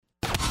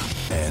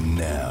And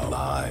now,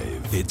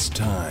 live, it's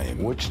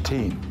time. Which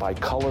team, by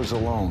colors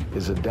alone,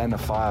 is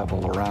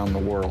identifiable around the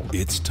world?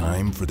 It's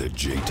time for the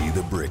JT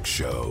the Brick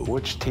Show.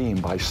 Which team,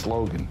 by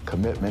slogan,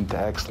 commitment to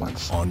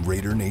excellence? On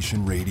Raider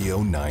Nation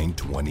Radio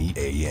 920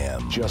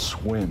 AM.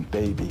 Just win,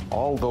 baby.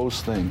 All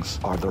those things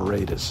are the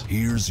Raiders.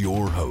 Here's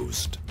your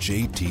host,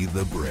 JT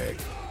the Brick.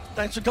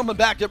 Thanks for coming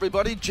back,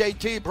 everybody.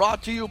 JT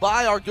brought to you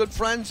by our good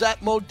friends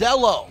at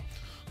Modelo.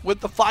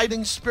 With the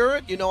fighting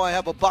spirit, you know I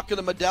have a bucket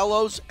of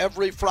Modelo's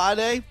every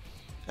Friday,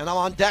 and I'm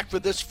on deck for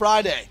this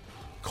Friday.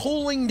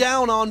 Cooling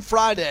down on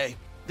Friday,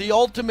 the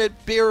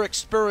ultimate beer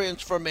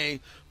experience for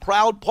me.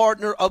 Proud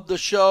partner of the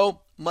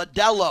show,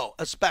 Modelo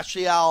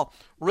Especial,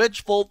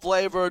 rich,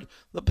 full-flavored,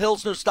 the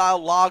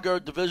Pilsner-style lager,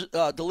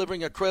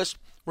 delivering a crisp,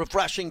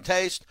 refreshing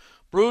taste,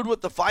 brewed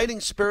with the fighting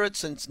spirit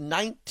since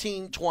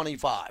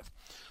 1925.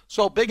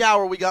 So, big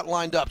hour we got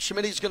lined up.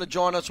 Schmitty's going to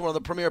join us, one of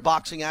the premier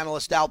boxing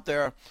analysts out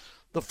there.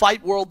 The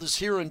Fight World is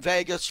here in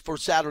Vegas for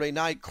Saturday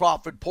night.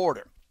 Crawford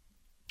Porter.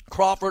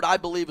 Crawford, I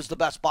believe, is the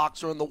best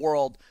boxer in the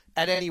world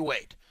at any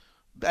weight.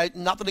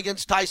 Nothing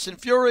against Tyson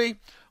Fury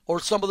or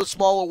some of the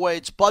smaller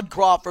weights. Bud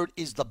Crawford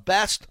is the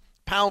best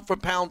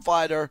pound-for-pound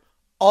fighter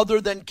other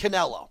than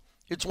Canelo.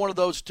 It's one of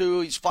those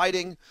two. He's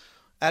fighting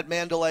at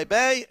Mandalay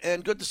Bay,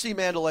 and good to see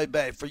Mandalay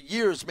Bay. For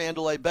years,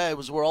 Mandalay Bay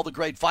was where all the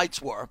great fights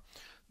were.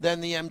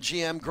 Then the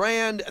MGM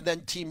Grand, and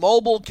then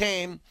T-Mobile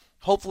came.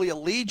 Hopefully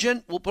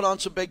Allegiant will put on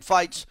some big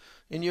fights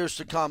in years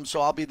to come, so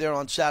I'll be there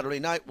on Saturday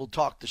night. We'll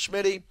talk to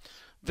Schmitty.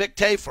 Vic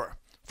Tafur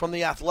from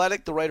The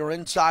Athletic, the Raider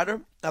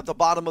Insider, at the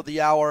bottom of the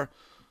hour.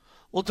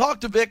 We'll talk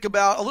to Vic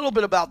about a little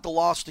bit about the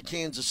loss to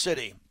Kansas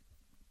City,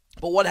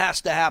 but what has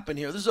to happen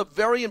here. This is a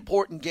very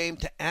important game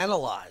to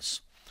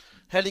analyze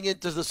heading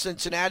into the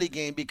Cincinnati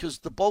game because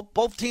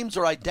both teams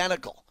are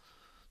identical.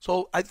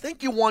 So I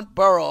think you want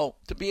Burrow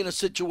to be in a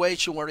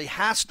situation where he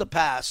has to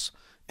pass,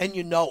 and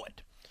you know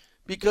it.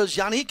 Because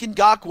Yannick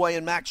Ngakoue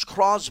and Max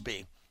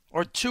Crosby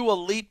are two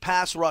elite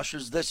pass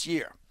rushers this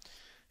year.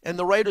 And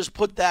the Raiders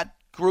put that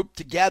group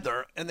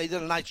together, and they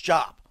did a nice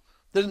job.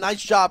 Did a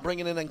nice job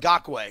bringing in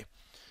Ngakoue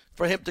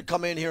for him to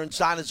come in here and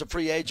sign as a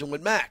free agent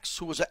with Max,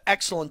 who was an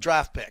excellent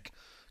draft pick.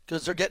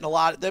 Because they're getting a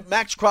lot.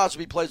 Max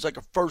Crosby plays like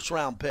a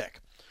first-round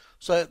pick.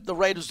 So the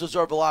Raiders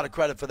deserve a lot of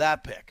credit for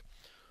that pick.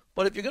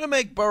 But if you're going to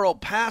make Burrow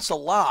pass a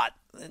lot,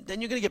 then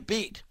you're going to get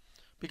beat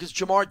because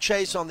Jamar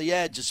Chase on the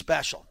edge is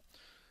special.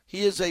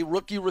 He is a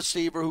rookie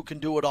receiver who can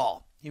do it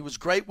all. He was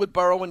great with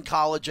Burrow in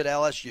college at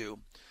LSU.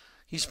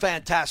 He's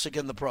fantastic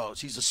in the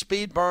pros. He's a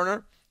speed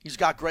burner. He's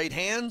got great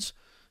hands.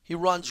 He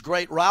runs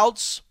great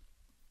routes.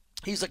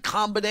 He's a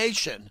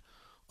combination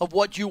of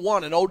what you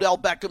want. And Odell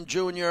Beckham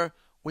Jr.,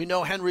 we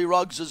know Henry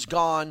Ruggs is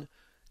gone.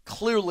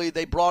 Clearly,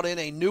 they brought in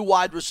a new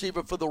wide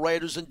receiver for the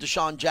Raiders in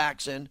Deshaun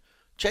Jackson.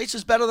 Chase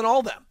is better than all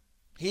of them.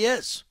 He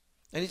is.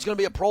 And he's going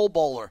to be a Pro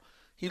Bowler.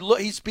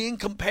 He's being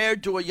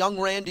compared to a young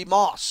Randy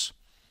Moss.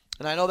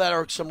 And I know that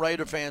irks some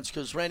Raider fans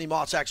because Randy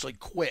Moss actually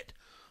quit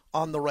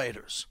on the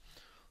Raiders.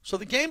 So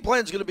the game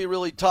plan is going to be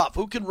really tough.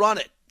 Who can run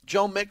it?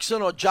 Joe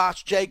Mixon or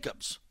Josh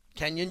Jacobs?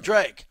 Kenyon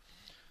Drake.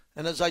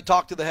 And as I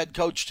talk to the head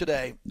coach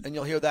today, and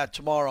you'll hear that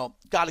tomorrow,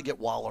 got to get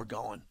Waller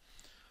going.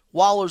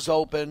 Waller's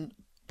open.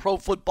 Pro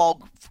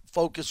Football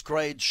Focus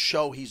grades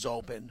show he's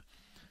open.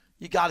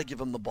 You got to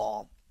give him the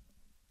ball.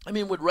 I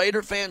mean, would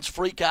Raider fans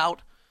freak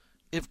out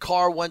if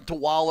Carr went to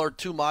Waller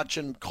too much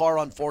and Carr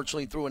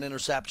unfortunately threw an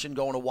interception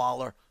going to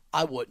Waller?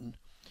 I wouldn't.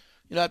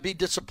 You know, it'd be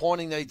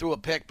disappointing that he threw a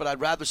pick, but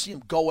I'd rather see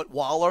him go at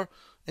Waller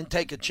and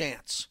take a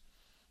chance.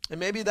 And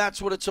maybe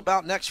that's what it's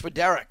about next for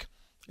Derek,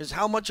 is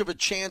how much of a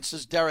chance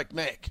does Derek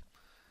make?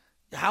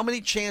 How many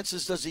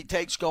chances does he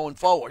take going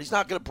forward? He's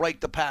not going to break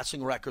the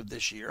passing record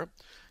this year.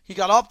 He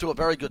got off to a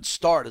very good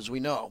start, as we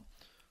know.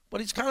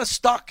 But he's kind of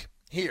stuck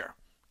here.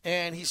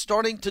 And he's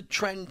starting to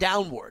trend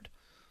downward.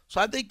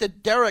 So I think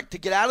that Derek, to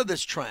get out of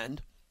this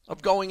trend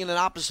of going in an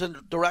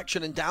opposite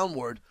direction and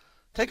downward,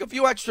 take a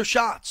few extra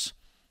shots.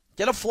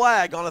 Get a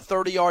flag on a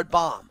 30-yard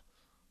bomb.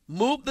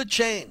 Move the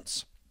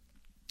chains.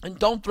 And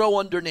don't throw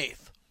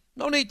underneath.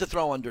 No need to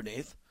throw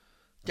underneath.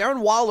 Darren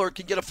Waller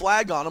can get a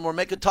flag on him or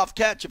make a tough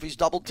catch if he's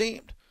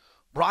double-teamed.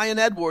 Brian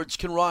Edwards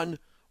can run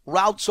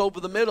routes over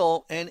the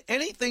middle, and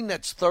anything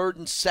that's 3rd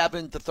and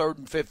 7 to 3rd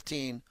and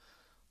 15,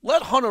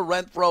 let Hunter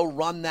Renfrow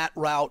run that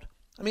route.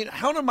 I mean,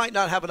 Hunter might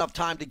not have enough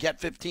time to get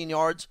 15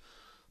 yards,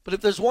 but if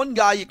there's one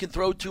guy you can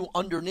throw to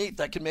underneath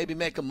that can maybe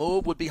make a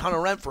move, would be Hunter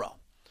Renfrow.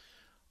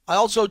 I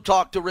also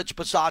talked to Rich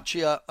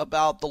Bisaccia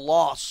about the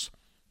loss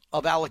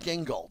of Alec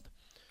Ingold.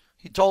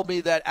 He told me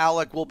that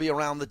Alec will be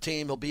around the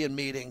team. He'll be in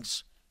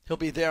meetings. He'll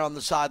be there on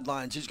the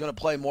sidelines. He's going to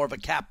play more of a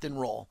captain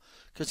role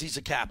because he's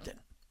a captain.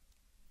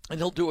 And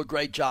he'll do a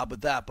great job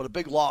with that, but a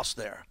big loss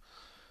there.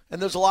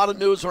 And there's a lot of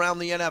news around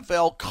the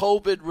NFL.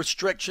 COVID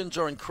restrictions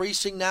are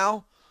increasing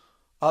now.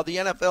 The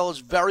NFL is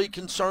very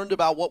concerned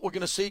about what we're going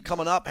to see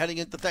coming up heading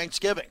into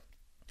Thanksgiving.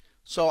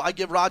 So I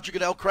give Roger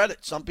Goodell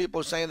credit. Some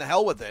people are saying the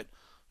hell with it.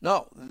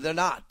 No, they're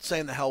not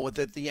saying the hell with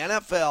it. The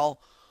NFL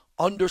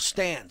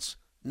understands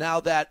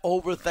now that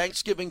over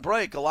Thanksgiving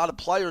break, a lot of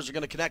players are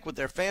going to connect with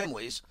their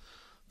families,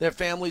 Their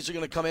families are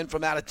going to come in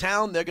from out of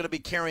town. They're going to be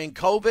carrying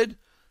COVID.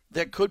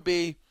 There could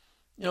be,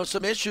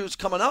 some issues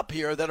coming up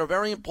here that are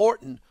very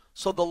important.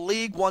 So the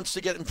league wants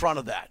to get in front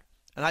of that.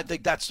 And I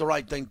think that's the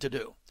right thing to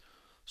do.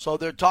 So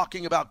they're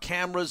talking about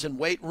cameras in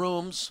weight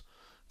rooms.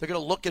 They're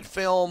going to look at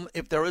film.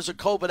 If there is a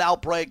COVID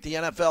outbreak, the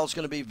NFL is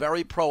going to be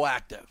very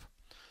proactive.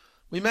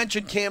 We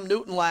mentioned Cam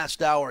Newton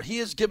last hour. He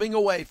is giving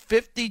away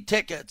 50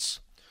 tickets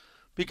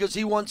because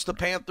he wants the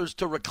Panthers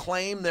to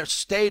reclaim their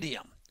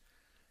stadium.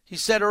 He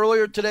said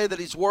earlier today that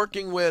he's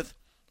working with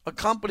a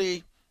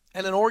company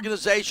and an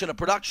organization, a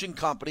production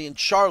company in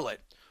Charlotte,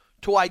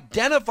 to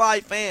identify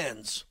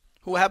fans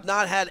who have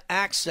not had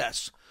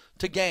access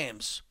to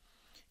games.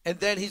 And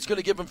then he's going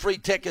to give them free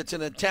tickets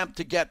in an attempt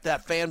to get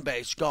that fan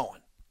base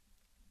going.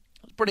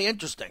 It's pretty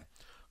interesting.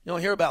 You don't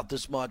hear about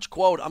this much.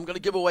 Quote, I'm going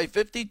to give away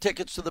 50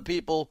 tickets to the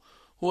people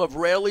who have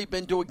rarely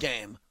been to a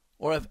game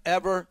or have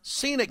ever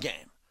seen a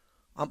game.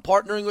 I'm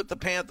partnering with the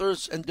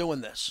Panthers and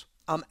doing this.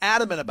 I'm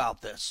adamant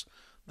about this.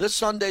 This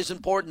Sunday is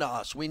important to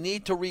us. We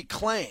need to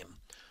reclaim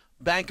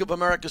Bank of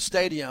America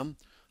Stadium.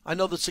 I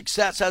know the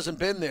success hasn't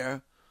been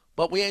there,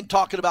 but we ain't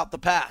talking about the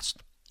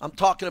past. I'm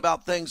talking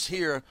about things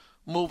here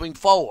moving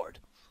forward.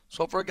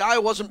 So for a guy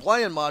who wasn't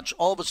playing much,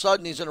 all of a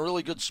sudden he's in a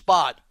really good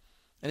spot,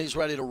 and he's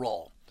ready to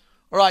roll.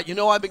 All right,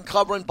 I've been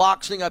covering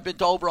boxing. I've been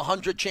to over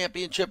 100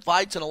 championship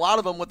fights, and a lot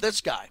of them with this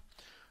guy,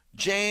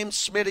 James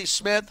Smitty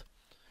Smith.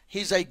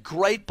 He's a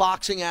great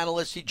boxing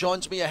analyst. He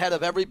joins me ahead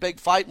of every big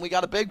fight, and we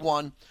got a big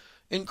one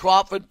in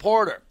Crawford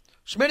Porter.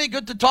 Smitty,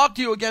 good to talk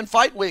to you again,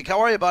 Fight Week. How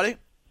are you, buddy?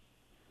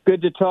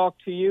 Good to talk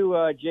to you,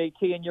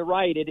 JT, and you're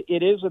right.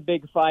 It is a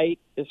big fight,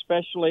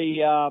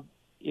 especially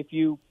if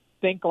you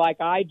think like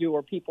I do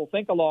or people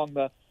think along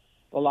the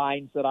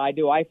lines that I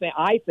do. I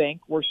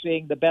think we're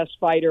seeing the best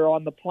fighter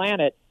on the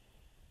planet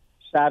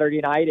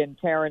Saturday night in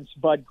Terrence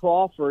Bud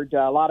Crawford.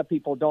 A lot of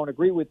people don't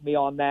agree with me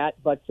on that,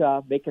 but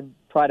they can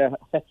try to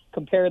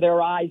compare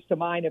their eyes to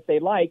mine if they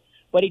like.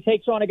 But he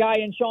takes on a guy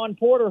in Sean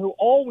Porter who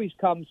always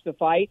comes to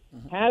fight,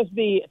 has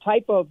the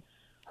type of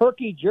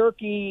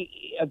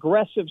herky-jerky,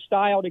 aggressive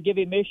style to give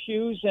him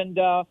issues, and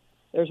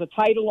there's a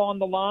title on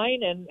the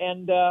line,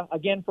 and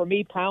again, for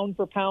me,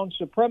 pound-for-pound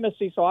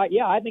supremacy. So,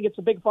 I think it's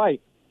a big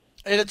fight.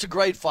 And it's a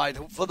great fight.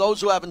 For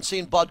those who haven't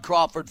seen Bud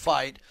Crawford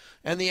fight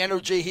and the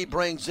energy he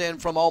brings in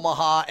from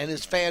Omaha and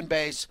his fan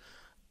base,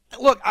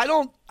 look, I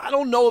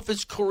don't know if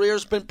his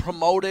career's been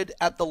promoted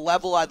at the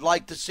level I'd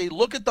like to see.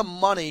 Look at the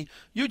money.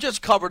 You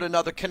just covered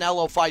another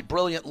Canelo fight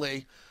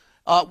brilliantly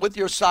with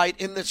your site,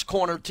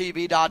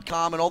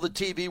 inthiscornertv.com, and all the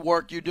TV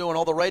work you do and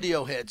all the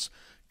radio hits.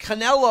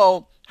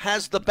 Canelo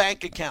has the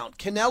bank account.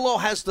 Canelo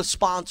has the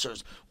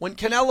sponsors. When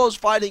Canelo's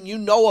fighting, you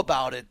know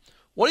about it.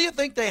 What do you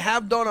think they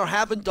have done or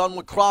haven't done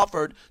with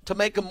Crawford to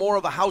make him more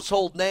of a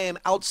household name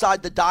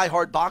outside the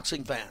diehard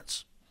boxing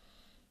fans?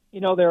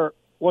 There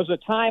was a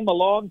time a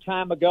long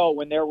time ago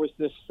when there was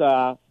this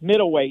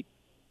middleweight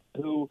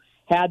who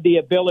had the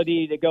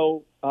ability to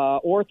go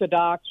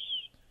orthodox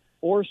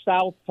or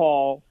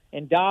southpaw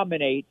and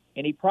dominate,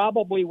 and he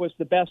probably was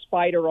the best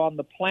fighter on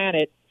the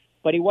planet,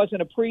 but he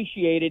wasn't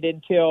appreciated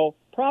until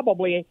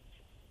probably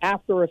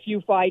after a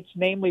few fights,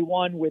 namely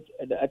one with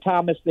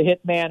Thomas the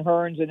Hitman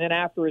Hearns, and then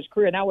after his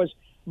career. And that was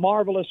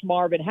Marvelous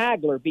Marvin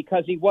Hagler,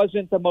 because he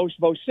wasn't the most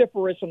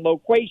vociferous and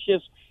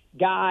loquacious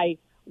guy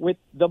with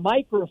the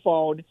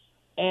microphone.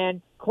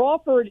 And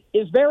Crawford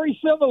is very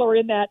similar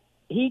in that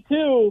he,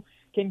 too,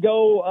 can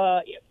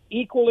go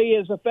equally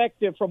as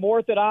effective from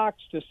orthodox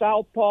to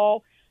southpaw.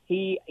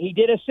 He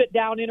did a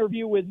sit-down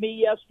interview with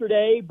me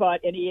yesterday,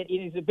 and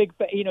he's a big,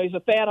 he's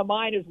a fan of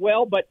mine as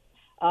well, but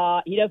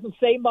he doesn't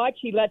say much.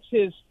 He lets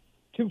his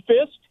two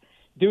fists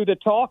do the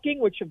talking,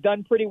 which have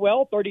done pretty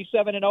well,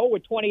 37-0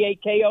 with 28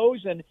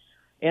 KOs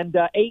and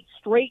 8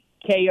 straight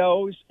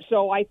KOs.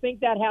 So I think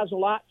that has a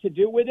lot to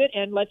do with it.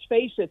 And let's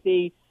face it,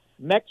 the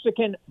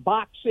Mexican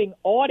boxing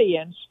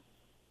audience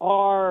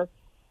are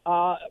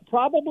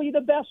probably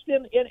the best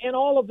in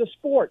all of the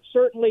sports.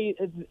 Certainly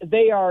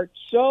they are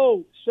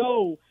so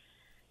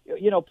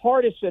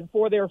partisan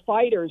for their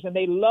fighters, and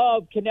they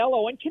love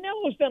Canelo. And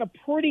Canelo's done a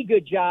pretty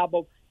good job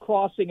of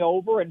crossing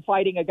over and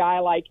fighting a guy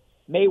like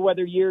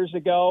Mayweather years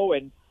ago,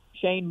 and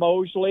Shane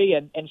Mosley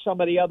and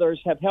some of the others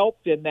have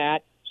helped in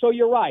that. So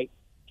you're right.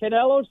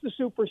 Canelo's the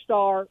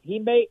superstar. He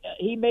may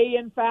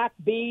in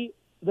fact be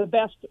the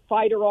best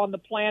fighter on the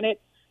planet,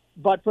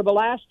 but for the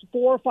last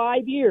 4 or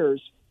 5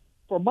 years,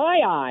 for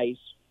my eyes,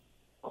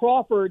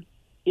 Crawford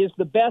is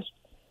the best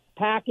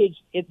package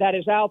that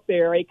is out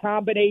there, a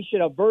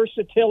combination of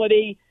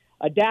versatility,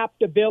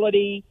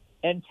 adaptability,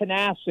 and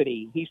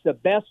tenacity. He's the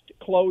best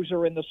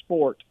closer in the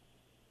sport.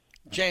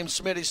 James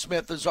Smitty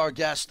Smith is our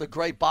guest, the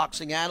great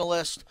boxing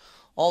analyst,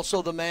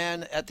 also the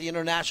man at the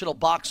International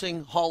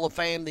Boxing Hall of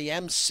Fame, the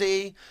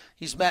MC.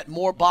 He's met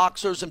more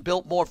boxers and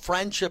built more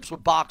friendships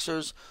with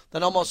boxers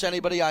than almost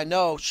anybody I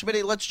know.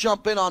 Smitty, let's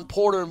jump in on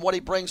Porter and what he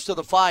brings to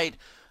the fight.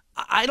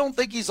 I don't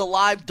think he's a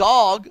live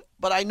dog,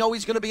 but I know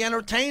he's going to be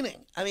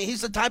entertaining. I mean,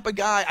 he's the type of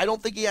guy, I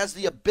don't think he has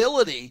the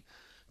ability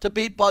to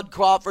beat Bud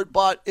Crawford,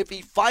 but if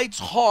he fights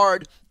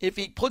hard, if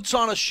he puts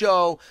on a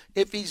show,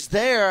 if he's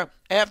there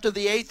after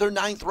the 8th or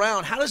 9th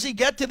round, how does he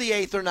get to the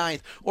 8th or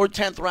 9th or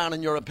 10th round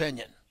in your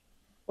opinion?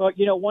 Well,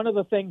 one of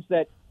the things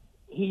that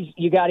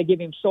you got to give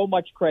him so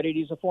much credit.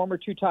 He's a former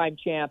 2-time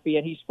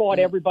champion. He's fought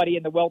everybody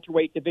in the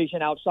welterweight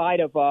division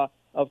outside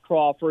of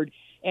Crawford,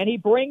 and he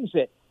brings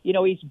it.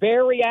 He's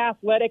very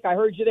athletic. I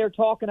heard you there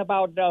talking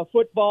about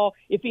football.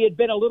 If he had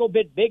been a little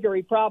bit bigger,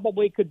 he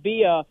probably could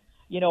be a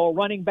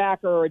running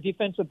back or a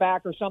defensive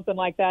back or something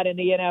like that in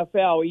the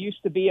NFL. He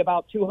used to be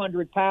about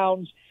 200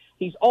 pounds.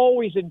 He's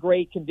always in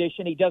great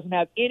condition. He doesn't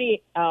have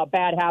any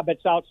bad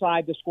habits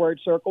outside the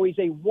squared circle. He's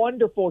a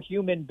wonderful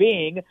human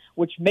being,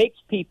 which makes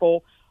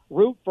people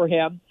root for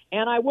him.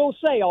 And I will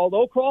say,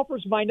 although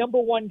Crawford's my number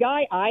one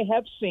guy, I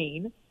have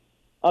seen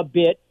a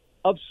bit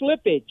of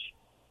slippage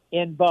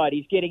in Bud.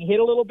 He's getting hit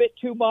a little bit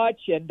too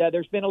much, and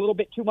there's been a little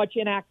bit too much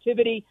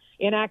inactivity.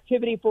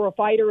 Inactivity for a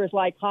fighter is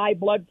like high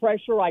blood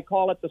pressure. I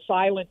call it the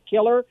silent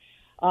killer.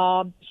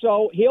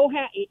 So he'll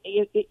have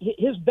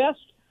his best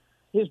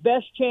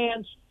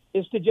chance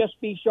is to just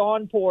be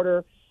Sean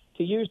Porter,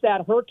 to use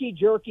that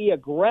herky-jerky,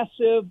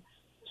 aggressive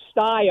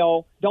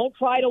style. Don't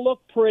try to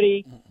look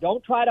pretty.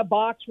 Don't try to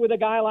box with a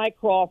guy like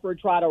Crawford.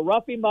 Try to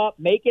rough him up,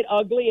 make it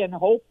ugly, and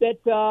hope that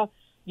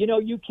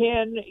you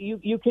can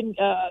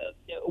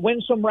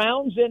win some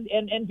rounds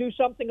and do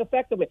something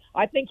effectively.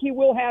 I think he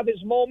will have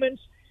his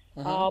moments,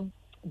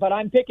 but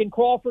I'm picking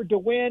Crawford to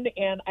win,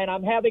 and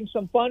I'm having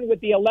some fun with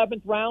the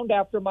 11th round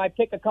after my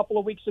pick a couple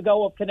of weeks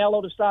ago of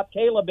Canelo to stop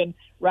Caleb in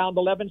round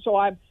 11. So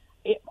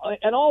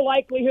in all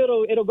likelihood,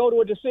 it'll go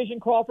to a decision,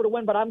 Crawford to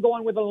win, but I'm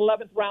going with an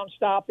 11th round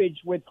stoppage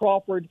with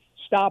Crawford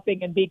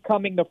stopping and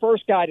becoming the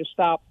first guy to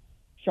stop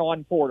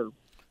Sean Porter.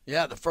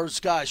 Yeah, the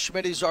first guy.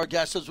 Schmitty's our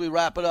guest as we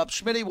wrap it up.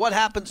 Schmitty, what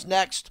happens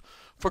next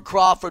for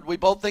Crawford? We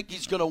both think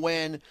he's going to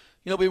win.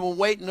 We've been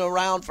waiting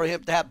around for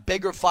him to have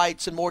bigger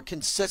fights and more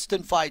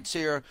consistent fights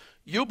here.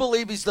 You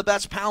believe he's the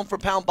best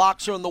pound-for-pound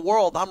boxer in the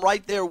world. I'm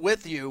right there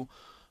with you.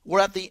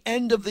 We're at the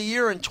end of the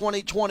year in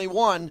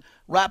 2021,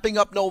 wrapping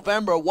up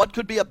November. What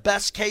could be a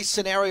best-case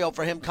scenario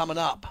for him coming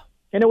up?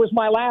 And it was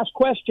my last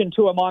question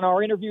to him on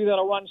our interview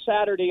that'll run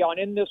Saturday on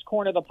In This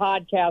Corner of the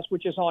podcast,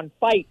 which is on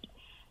Fight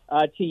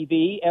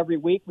TV every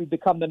week. We've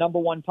become the number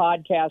one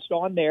podcast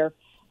on there.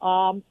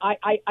 I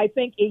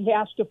think he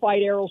has to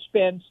fight Errol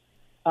Spence.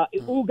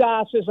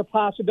 Ugas is a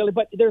possibility,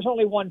 but there's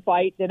only one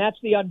fight, and that's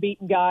the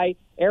unbeaten guy,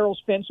 Errol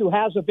Spence, who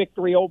has a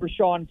victory over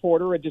Sean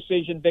Porter, a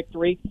decision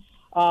victory.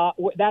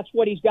 That's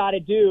what he's got to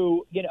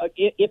do.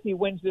 If he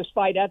wins this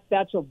fight,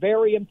 that's a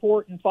very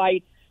important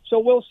fight. So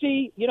we'll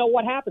see,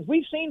 what happens.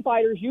 We've seen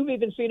fighters, you've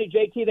even seen it,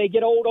 JT, they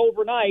get old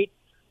overnight.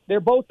 They're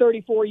both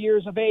 34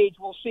 years of age.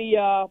 We'll see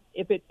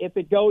if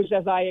it goes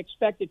as I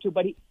expect it to.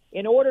 But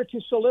in order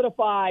to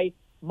solidify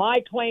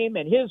my claim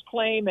and his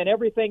claim and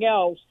everything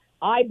else,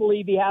 I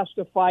believe he has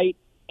to fight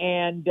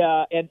and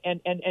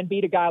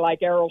beat a guy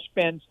like Errol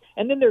Spence.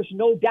 And then there's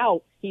no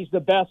doubt he's the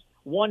best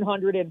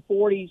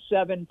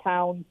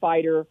 147-pound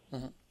fighter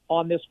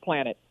on this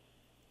planet.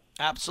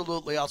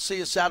 Absolutely. I'll see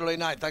you Saturday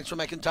night. Thanks for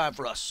making time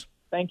for us.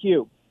 Thank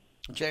you.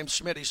 James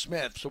Schmitty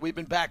Smith. So we've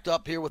been backed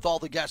up here with all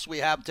the guests we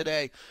have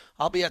today.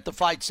 I'll be at the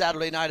fight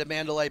Saturday night at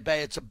Mandalay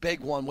Bay. It's a big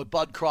one with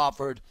Bud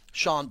Crawford,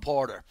 Sean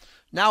Porter.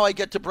 Now I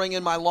get to bring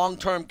in my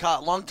longtime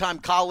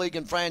colleague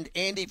and friend,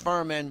 Andy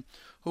Furman,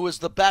 who is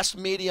the best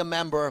media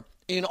member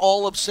in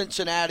all of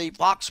Cincinnati,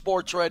 Fox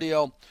Sports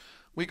Radio.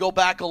 We go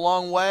back a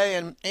long way.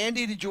 And,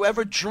 Andy, did you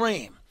ever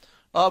dream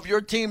of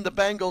your team, the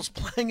Bengals,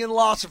 playing in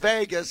Las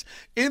Vegas,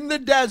 in the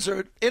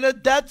desert, in a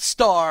Death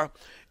Star,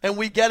 and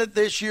we get it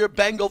this year?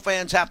 Bengal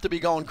fans have to be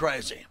going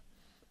crazy.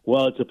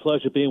 Well, it's a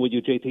pleasure being with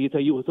you,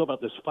 JT. You were talking about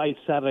this fight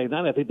Saturday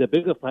night. I think the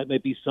bigger fight may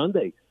be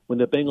Sunday when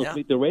the Bengals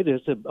meet the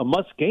Raiders. It's a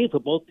must game for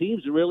both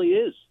teams. It really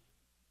is.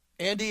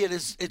 Andy,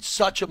 it's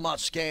such a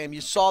must game.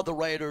 You saw the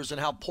Raiders and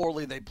how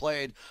poorly they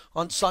played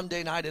on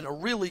Sunday night in a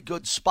really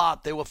good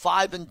spot. They were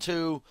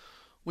 5-2.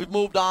 We've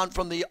moved on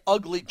from the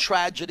ugly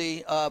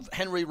tragedy of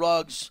Henry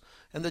Ruggs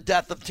and the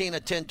death of Tina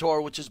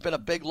Tintor, which has been a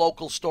big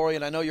local story,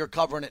 and I know you're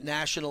covering it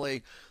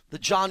nationally. The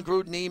John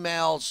Gruden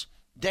emails,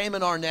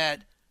 Damon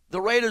Arnett.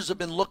 The Raiders have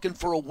been looking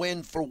for a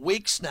win for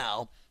weeks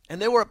now,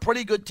 and they were a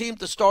pretty good team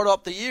to start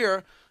off the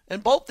year.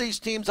 And both these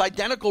teams,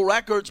 identical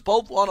records,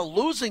 both on a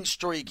losing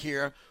streak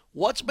here.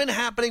 What's been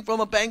happening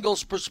from a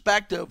Bengals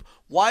perspective?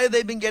 Why have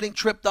they been getting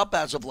tripped up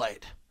as of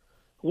late?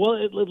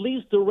 Well, at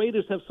least the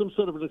Raiders have some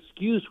sort of an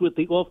excuse with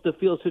the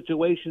off-the-field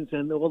situations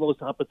and all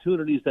those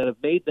opportunities that have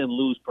made them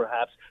lose,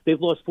 perhaps. They've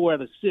lost 4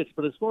 out of 6.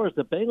 But as far as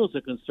the Bengals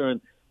are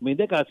concerned, I mean,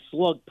 they got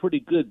slugged pretty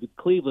good with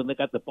Cleveland. They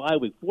got the bye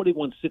week,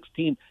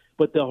 41-16.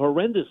 But the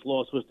horrendous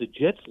loss was the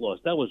Jets' loss.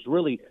 That was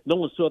really – no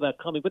one saw that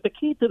coming. But the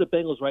key to the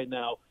Bengals right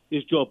now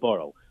is Joe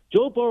Burrow.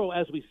 Joe Burrow,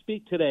 as we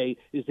speak today,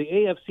 is the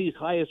AFC's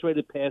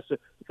highest-rated passer.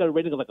 He's got a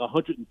rating of like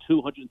 102,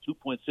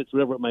 102.6,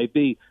 whatever it might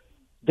be.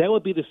 That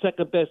would be the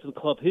second best in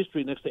club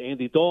history next to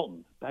Andy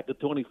Dalton. Back in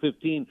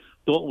 2015,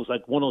 Dalton was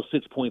like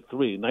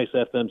 106.3. Nice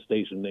FM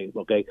station name,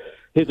 okay?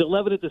 His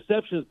 11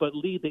 interceptions, but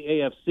lead the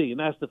AFC, and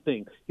that's the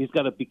thing. He's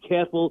got to be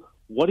careful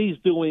what he's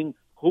doing,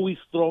 who he's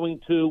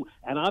throwing to,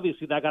 and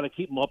obviously I got to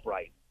keep him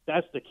upright.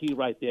 That's the key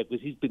right there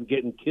because he's been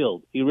getting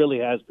killed. He really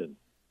has been.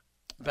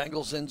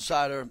 Bengals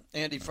insider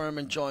Andy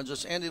Furman joins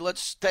us. Andy,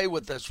 let's stay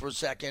with this for a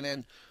second.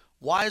 And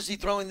why is he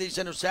throwing these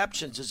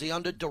interceptions? Is he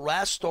under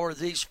duress, or are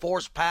these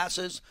forced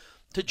passes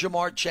to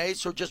Jamar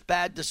Chase, or just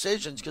bad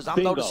decisions? Because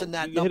I'm noticing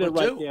that number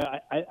two. Yeah,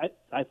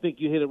 I think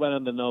you hit it right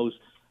on the nose.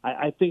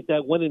 I think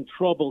that when in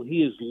trouble,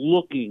 he is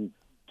looking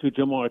to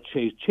Jamar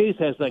Chase. Chase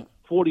has like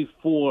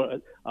 44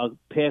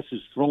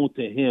 passes thrown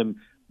to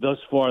him thus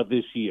far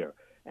this year.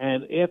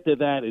 And after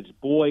that, it's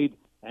Boyd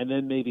and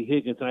then maybe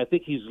Higgins. And I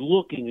think he's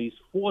looking, he's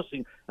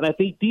forcing, and I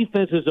think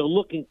defenses are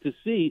looking to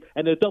see,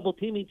 and they're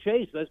double-teaming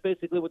Chase. That's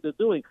basically what they're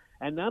doing.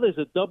 And now there's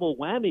a double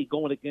whammy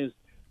going against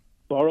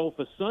Burrow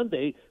for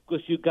Sunday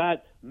because you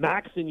got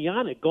Max and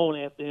Yannick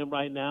going after him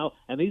right now,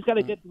 and he's got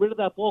to get rid of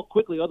that ball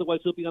quickly, otherwise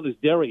he'll be on his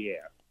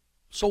derriere.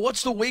 So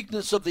what's the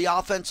weakness of the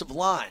offensive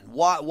line?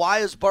 Why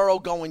is Burrow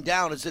going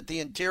down? Is it the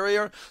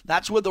interior?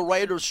 That's where the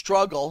Raiders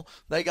struggle.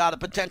 They got a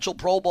potential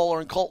Pro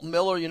Bowler in Colton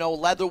Miller. You know,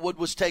 Leatherwood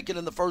was taken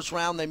in the first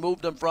round. They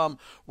moved him from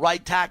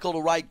right tackle to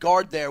right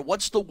guard there.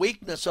 What's the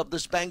weakness of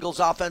this Bengals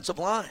offensive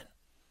line?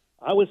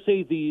 I would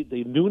say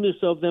the newness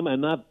of them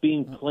and not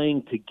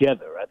playing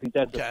together. I think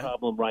that's a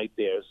problem right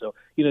there. So,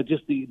 you know,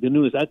 just the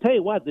newness. I tell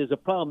you what, there's a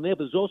problem there,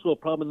 but there's also a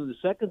problem in the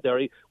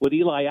secondary with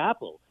Eli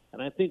Apple.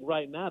 And I think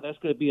right now that's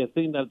going to be a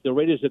thing that the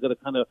Raiders are going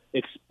to kind of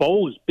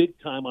expose big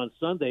time on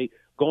Sunday,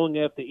 going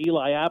after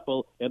Eli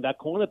Apple in that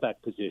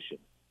cornerback position.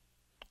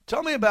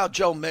 Tell me about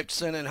Joe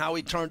Mixon and how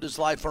he turned his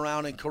life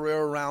around and career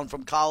around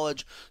from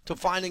college to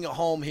finding a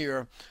home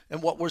here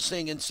and what we're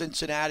seeing in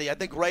Cincinnati. I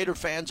think Raider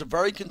fans are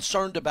very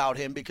concerned about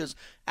him because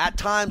at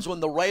times when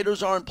the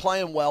Raiders aren't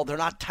playing well, they're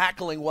not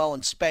tackling well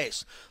in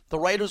space. The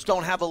Raiders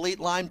don't have elite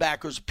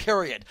linebackers,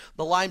 period.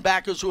 The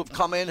linebackers who have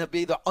come in have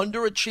either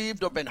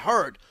underachieved or been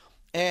hurt.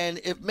 And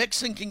if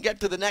Mixon can get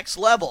to the next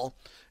level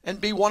and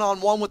be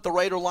one-on-one with the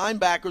Raider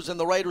linebackers and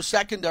the Raider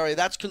secondary,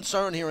 that's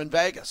concern here in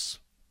Vegas.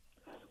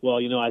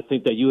 Well, you know, I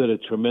think that you had a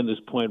tremendous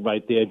point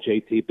right there,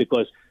 JT,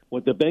 because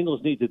what the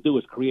Bengals need to do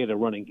is create a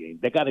running game.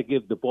 They got to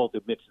give the ball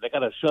to Mixon. They got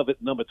to shove it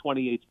in number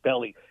 28's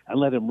belly and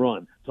let him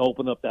run to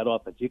open up that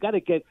offense. You got to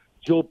get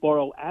Joe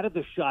Burrow out of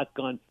the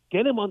shotgun,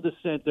 get him under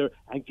center,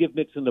 and give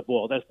Mixon the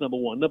ball. That's number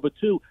one. Number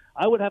two,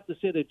 I would have to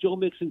say that Joe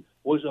Mixon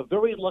was a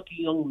very lucky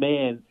young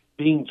man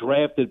being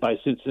drafted by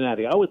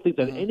Cincinnati. I would think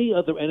that any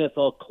other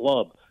NFL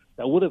club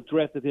that would have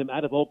drafted him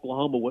out of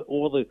Oklahoma with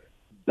all the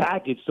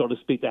baggage, so to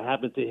speak, that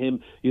happened to him,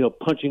 you know,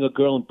 punching a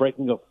girl and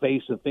breaking her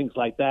face and things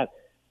like that,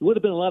 there would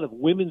have been a lot of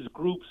women's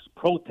groups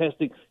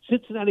protesting.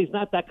 Cincinnati's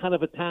not that kind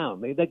of a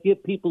town. They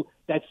give people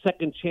that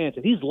second chance,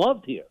 and he's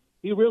loved here.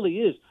 He really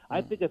is.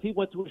 I think if he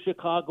went to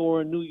Chicago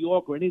or New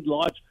York or any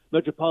large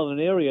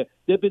metropolitan area,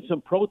 there'd been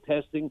some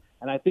protesting,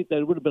 and I think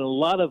there would have been a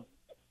lot of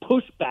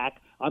pushback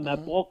on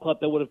that ball club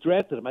that would have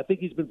drafted him. I think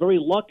he's been very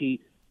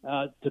lucky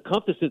to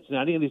come to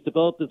Cincinnati, and he's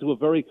developed into a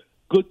very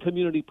good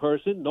community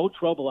person, no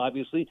trouble,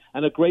 obviously,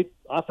 and a great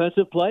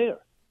offensive player.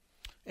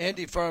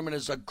 Andy Furman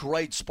is a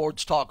great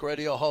sports talk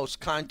radio host,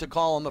 kind to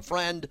call him a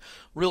friend.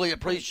 Really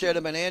appreciate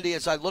him. And, Andy,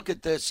 as I look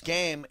at this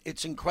game,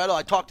 it's incredible.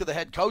 I talked to the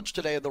head coach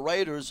today of the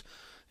Raiders,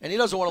 and he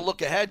doesn't want to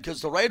look ahead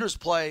because the Raiders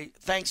play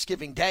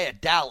Thanksgiving Day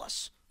at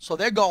Dallas. So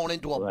they're going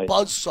into a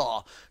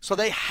buzzsaw. So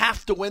they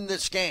have to win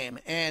this game.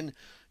 And,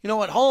 you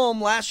know, at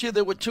home, last year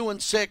they were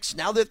 2-6.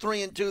 Now they're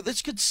 3-2.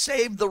 This could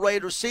save the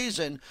Raiders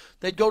season.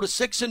 They'd go to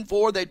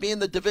 6-4. They'd be in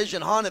the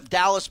division hunt if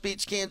Dallas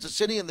beats Kansas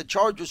City and the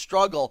Chargers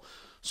struggle.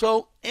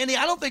 So, Andy,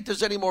 I don't think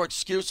there's any more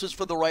excuses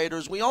for the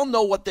Raiders. We all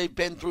know what they've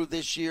been through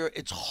this year.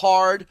 It's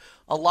hard.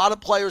 A lot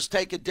of players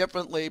take it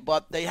differently,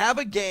 but they have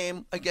a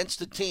game against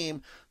a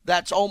team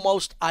that's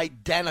almost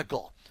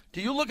identical.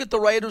 Do you look at the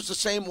Raiders the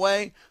same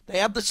way? They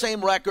have the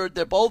same record.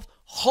 They're both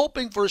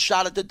hoping for a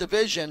shot at the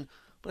division,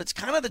 but it's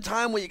kind of the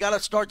time where you got to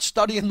start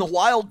studying the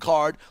wild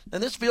card,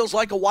 and this feels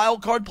like a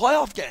wild card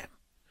playoff game.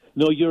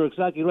 No, you're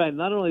exactly right.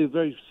 Not only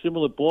very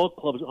similar ball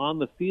clubs on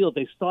the field,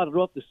 they started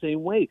off the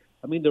same way.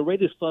 I mean, the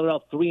Raiders started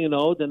out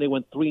 3-0, then they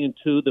went 3-2.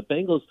 The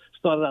Bengals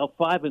started out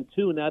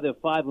 5-2, now they're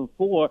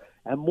 5-4.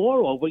 And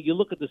moreover, you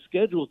look at the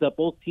schedules that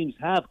both teams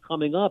have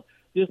coming up.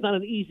 There's not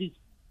an easy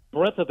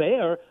breath of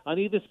air on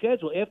either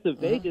schedule. After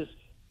Vegas,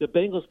 the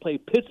Bengals play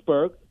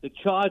Pittsburgh, the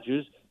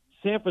Chargers,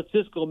 San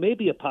Francisco may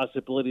be a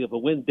possibility of a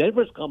win.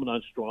 Denver's coming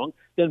on strong.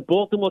 Then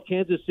Baltimore,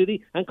 Kansas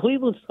City, and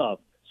Cleveland's tough.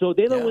 So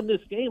they don't win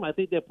this game. I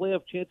think their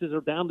playoff chances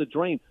are down the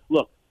drain.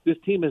 Look, this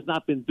team has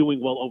not been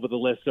doing well over the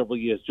last several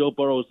years. Joe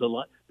Burrow's the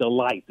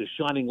light, the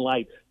shining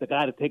light, the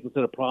guy to take them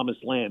to the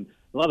promised land.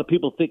 A lot of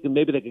people thinking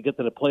maybe they could get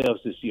to the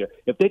playoffs this year.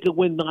 If they could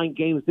win 9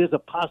 games, there's a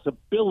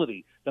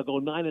possibility they'll go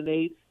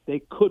 9-8.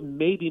 They could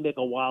maybe make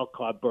a wild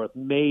card berth,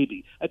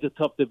 maybe. That's a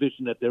tough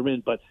division that they're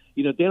in. But,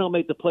 you know, if they don't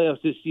make the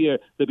playoffs this year,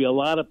 there'll be a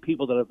lot of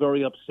people that are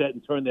very upset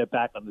and turn their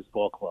back on this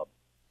ball club.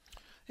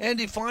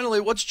 Andy,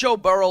 finally, what's Joe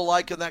Burrow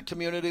like in that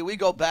community? We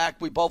go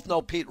back. We both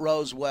know Pete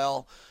Rose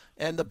well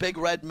and the Big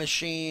Red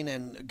Machine,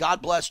 and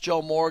God bless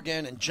Joe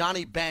Morgan and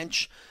Johnny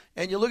Bench.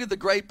 And you look at the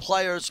great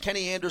players,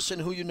 Kenny Anderson,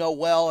 who you know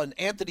well, and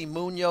Anthony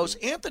Munoz.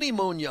 Anthony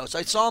Munoz,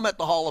 I saw him at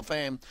the Hall of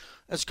Fame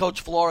as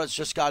Coach Flores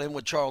just got in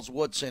with Charles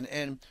Woodson.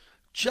 And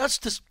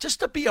just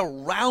to be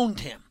around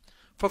him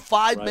for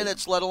 5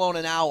 minutes, let alone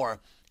an hour,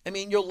 I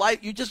mean,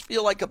 you just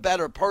feel like a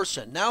better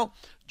person. Now,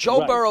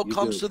 Joe Burrow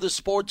comes to the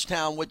sports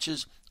town, which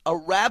is a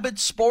rabid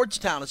sports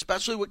town,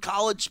 especially with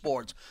college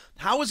sports.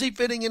 How is he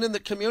fitting in the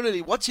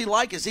community? What's he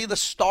like? Is he the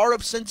star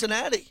of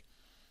Cincinnati?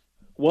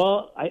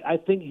 Well, I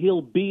think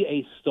he'll be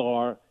a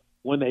star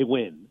when they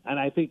win. And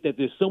I think that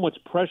there's so much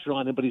pressure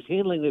on him, but he's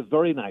handling it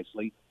very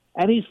nicely.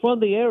 And he's from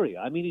the area.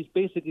 I mean, he's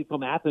basically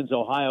from Athens,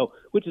 Ohio,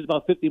 which is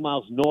about 50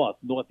 miles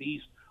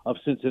northeast of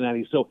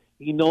Cincinnati. So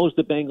he knows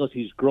the Bengals.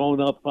 He's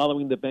grown up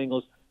following the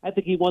Bengals. I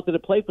think he wanted to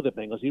play for the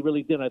Bengals. He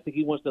really did. I think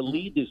he wants to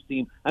lead this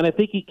team, and I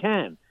think he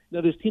can. Now,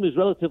 this team is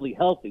relatively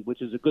healthy,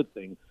 which is a good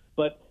thing.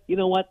 But you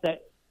know what?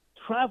 That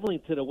traveling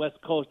to the West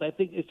Coast, I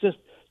think it just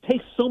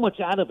takes so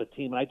much out of a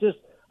team. And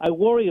I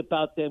worry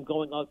about them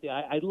going out there.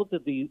 I looked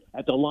at the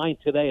line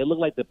today. It looked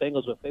like the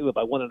Bengals were favored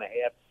by 1.5.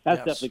 That's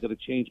definitely going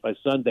to change by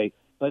Sunday.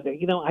 But I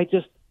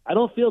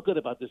don't feel good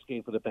about this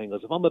game for the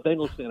Bengals. If I'm a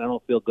Bengals fan, I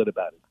don't feel good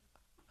about it.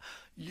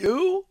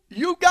 You're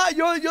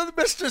the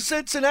Mr.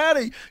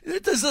 Cincinnati.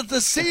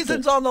 The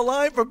season's on the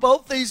line for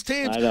both these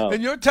teams,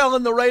 and you're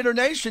telling the Raider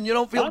Nation you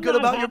don't feel good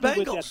about your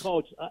Bengals. With that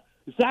coach.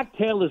 Zach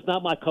Taylor's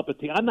not my cup of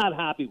tea. I'm not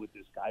happy with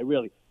this guy,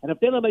 really. And if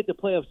they don't make the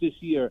playoffs this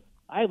year,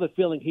 I have a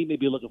feeling he may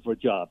be looking for a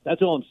job.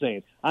 That's all I'm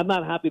saying. I'm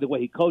not happy the way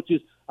he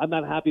coaches. I'm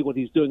not happy what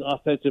he's doing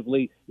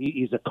offensively.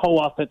 He's a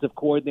co-offensive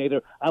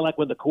coordinator. I like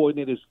when the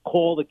coordinators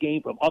call the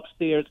game from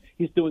upstairs.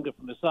 He's doing it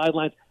from the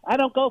sidelines. I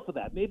don't go for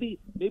that. Maybe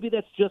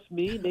that's just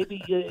me.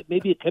 Maybe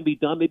it can be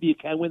done. Maybe you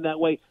can win that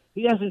way.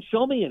 He hasn't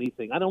shown me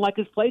anything. I don't like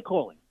his play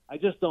calling. I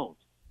just don't.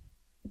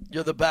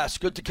 You're the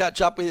best. Good to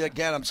catch up with you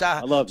again. I'm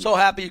so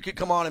happy you could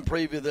come on and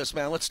preview this,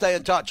 man. Let's stay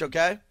in touch,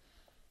 okay?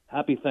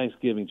 Happy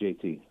Thanksgiving,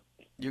 JT.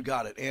 You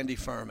got it. Andy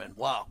Furman.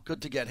 Wow, good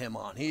to get him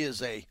on. He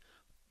is a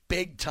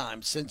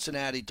big-time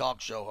Cincinnati talk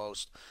show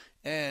host.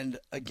 And,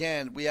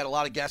 again, we had a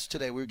lot of guests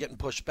today. We were getting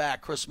pushed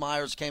back. Chris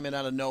Myers came in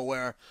out of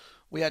nowhere.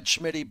 We had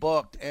Schmitty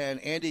booked, and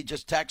Andy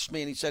just texted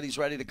me, and he said he's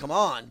ready to come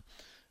on.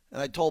 And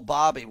I told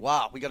Bobby,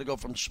 wow, we got to go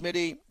from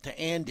Schmitty to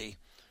Andy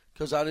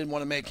because I didn't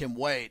want to make him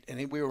wait.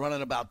 And we were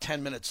running about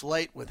 10 minutes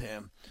late with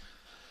him.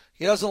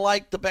 He doesn't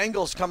like the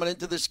Bengals coming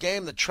into this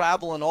game, the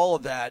travel and all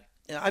of that.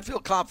 I feel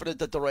confident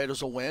that the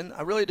Raiders will win.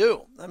 I really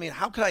do. I mean,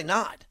 how could I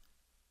not?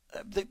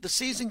 The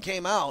season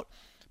came out.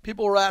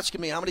 People were asking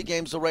me how many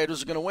games the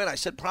Raiders are going to win. I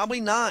said probably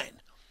 9.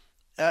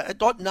 I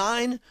thought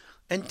 9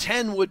 and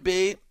 10 would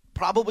be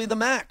probably the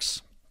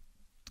max.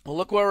 Well,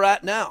 look where we're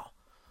at now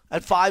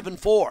at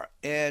 5-4.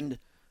 And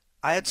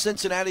I had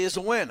Cincinnati as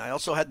a win. I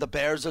also had the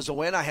Bears as a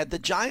win. I had the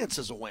Giants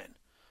as a win.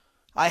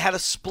 I had a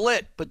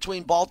split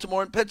between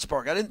Baltimore and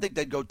Pittsburgh. I didn't think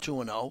they'd go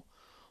 2-0,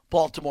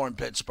 Baltimore and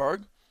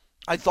Pittsburgh.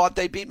 I thought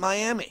they beat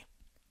Miami.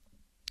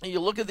 And you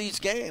look at these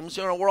games,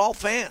 we're all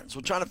fans.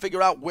 We're trying to figure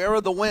out where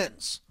are the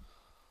wins.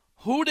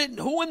 Who in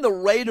the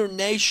Raider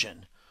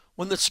Nation,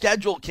 when the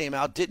schedule came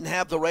out, didn't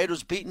have the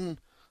Raiders beating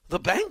the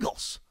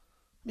Bengals?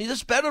 I mean,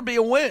 this better be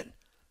a win.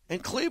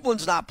 And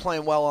Cleveland's not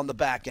playing well on the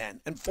back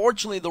end. And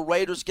fortunately, the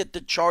Raiders get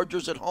the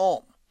Chargers at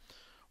home,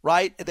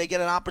 right? They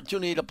get an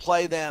opportunity to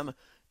play them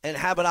and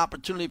have an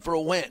opportunity for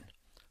a win.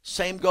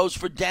 Same goes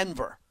for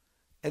Denver.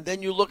 And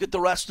then you look at the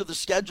rest of the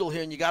schedule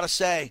here, and you got to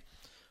say,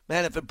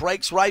 man, if it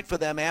breaks right for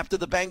them after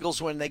the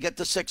Bengals win, they get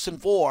to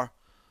 6-4,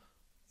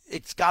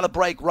 it's got to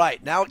break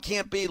right. Now it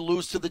can't be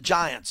lose to the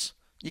Giants.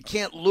 You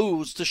can't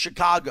lose to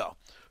Chicago.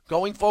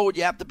 Going forward,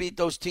 you have to beat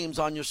those teams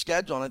on your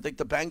schedule, and I think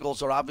the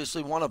Bengals are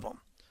obviously one of them.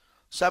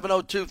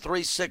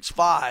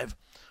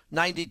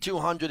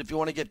 702-365-9200 if you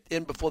want to get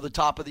in before the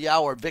top of the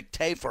hour. Vic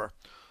Tafer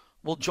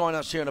will join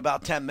us here in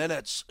about 10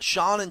 minutes.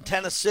 Sean in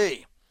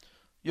Tennessee.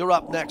 You're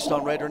up next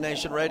on Raider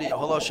Nation Radio.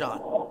 Hello, Sean.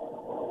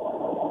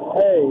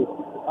 Hey,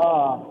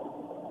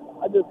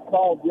 I just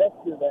called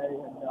yesterday,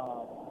 and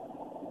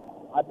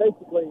I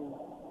basically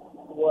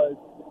was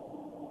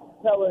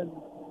telling...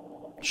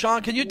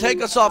 Sean, can you take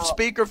us off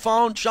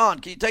speakerphone? Sean,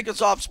 can you take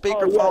us off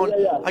speakerphone?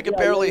 Yeah. I can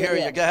barely hear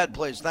you. Go ahead,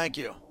 please. Thank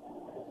you.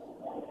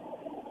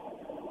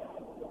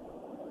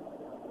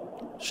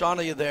 Sean,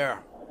 are you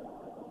there?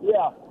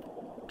 Yeah.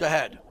 Go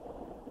ahead.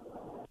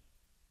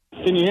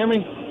 Can you hear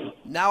me?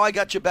 Now I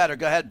got you better.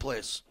 Go ahead,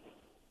 please.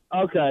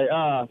 Okay.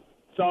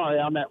 Sorry,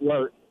 I'm at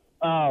work.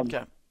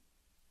 Okay.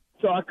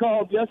 So I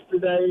called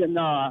yesterday, and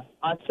I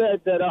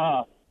said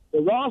that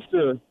the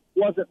roster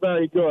wasn't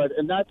very good,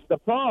 and that's the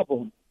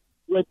problem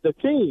with the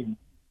team.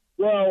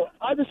 Well,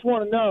 I just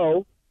want to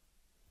know,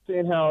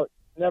 seeing how it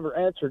never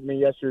answered me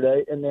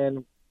yesterday, and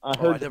then I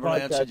heard I never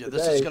answered you.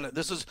 Today.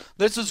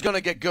 This is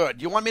gonna get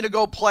good. You want me to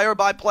go player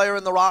by player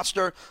in the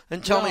roster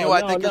and tell me who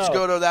I think is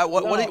good or that?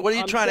 What are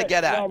you trying to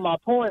get at? No, my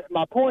point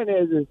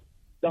is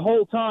the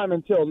whole time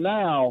until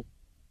now,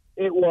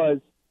 it was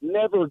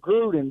never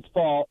Gruden's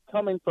fault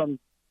coming from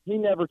he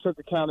never took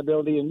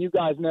accountability and you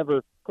guys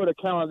never put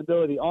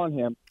accountability on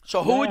him.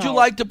 So who would you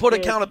like to put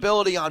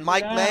accountability on,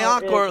 Mike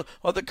Mayock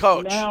or the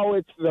coach? Now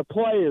it's the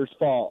player's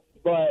fault,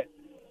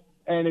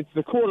 and it's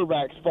the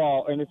quarterback's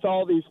fault, and it's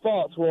all these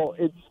faults. Well,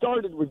 it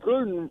started with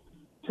Gruden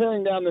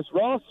tearing down this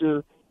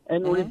roster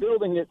and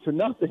rebuilding it to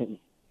nothing.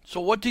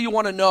 So what do you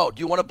want to know? Do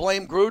you want to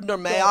blame Gruden or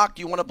Mayock?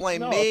 Do you want to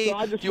blame me?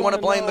 Do you want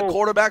to blame the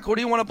quarterback? Who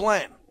do you want to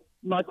blame?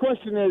 My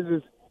question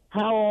is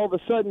how all of a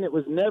sudden it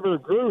was never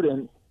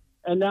Gruden,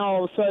 and now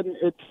all of a sudden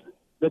it's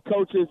the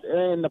coaches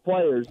and the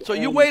players. So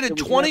you waited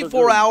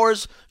 24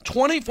 hours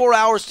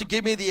to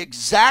give me the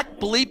exact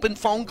bleeping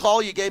phone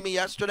call you gave me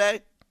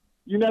yesterday?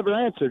 You never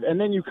answered, and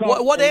then you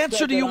called. What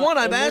answer do you want?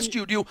 I've asked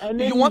you. Do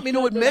you want me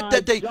to admit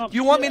that they? Do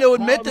you want me to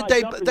admit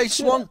that they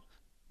swung?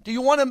 Do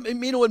you want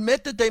me to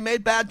admit that they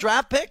made bad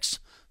draft picks?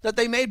 That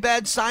they made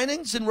bad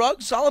signings and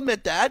Ruggs? I'll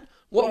admit that.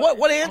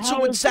 What answer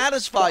would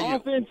satisfy you?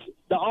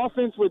 The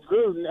offense with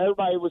Gruden,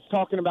 everybody was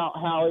talking about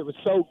how it was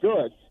so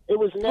good. It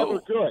was never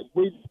good.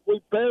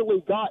 We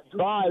barely got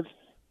drives.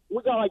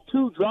 We got like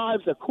 2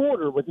 drives a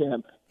quarter with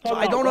him. So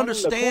I don't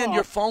understand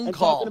your phone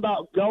call. Talking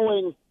about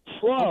going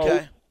slow.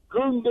 Okay.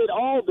 Gruden did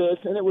all this,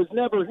 and it was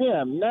never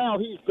him. Now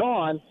he's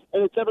gone,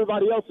 and it's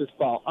everybody else's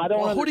fault. I don't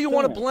understand. Who do you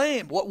want to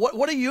blame?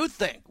 What do you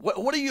think?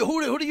 Who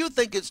do you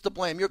think is to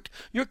blame?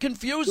 You're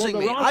confusing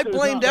me. I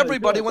blamed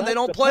everybody when they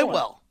don't play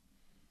well.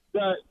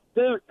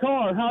 Derek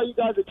Carr, how you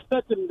guys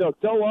expect him to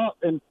go up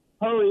and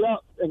hurry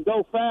up and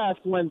go fast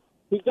when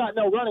he's got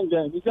no running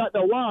game, he's got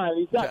no line,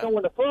 he's got no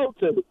one to throw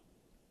to?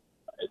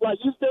 Like,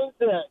 you think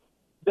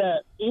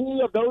that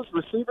any of those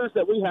receivers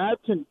that we have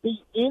can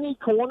beat any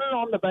corner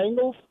on the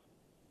Bengals?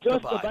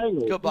 Just the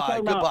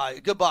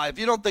Bengals. Goodbye. If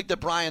you don't think that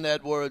Brian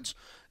Edwards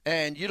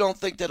and you don't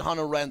think that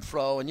Hunter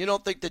Renfrow and you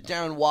don't think that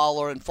Darren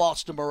Waller and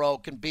Foster Moreau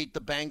can beat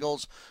the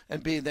Bengals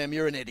and beat them,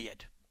 you're an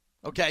idiot.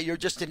 Okay? You're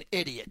just an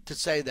idiot to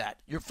say that.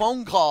 Your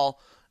phone call,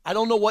 I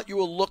don't know what you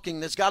were looking.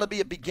 There's got to be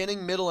a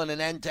beginning, middle, and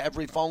an end to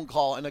every phone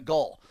call and a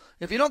goal.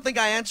 If you don't think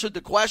I answered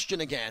the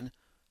question again,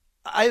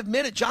 I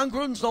admit it, John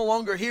Gruden's no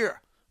longer here.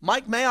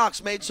 Mike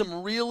Mayock's made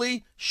some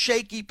really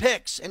shaky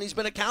picks, and he's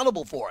been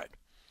accountable for it.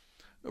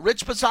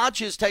 Rich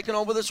Bisaccia has taken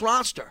over this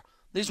roster.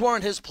 These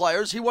weren't his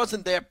players. He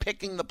wasn't there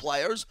picking the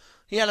players.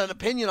 He had an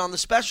opinion on the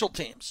special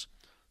teams.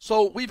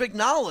 So we've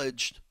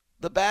acknowledged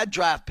the bad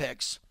draft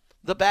picks,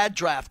 the bad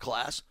draft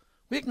class.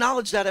 We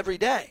acknowledge that every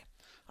day.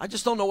 I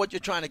just don't know what you're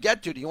trying to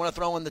get to. Do you want to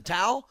throw in the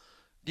towel?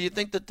 Do you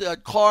think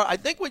that Carr – I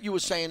think what you were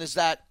saying is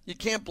that you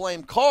can't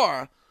blame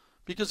Carr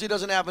because he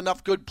doesn't have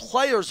enough good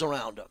players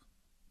around him.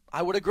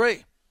 I would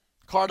agree.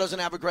 Carr doesn't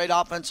have a great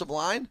offensive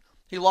line.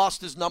 He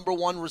lost his number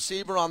one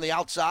receiver on the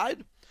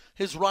outside.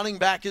 His running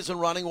back isn't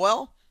running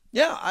well.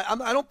 Yeah,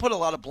 I don't put a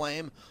lot of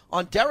blame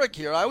on Derek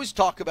here. I always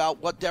talk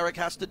about what Derek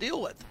has to deal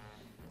with.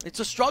 It's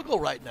a struggle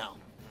right now.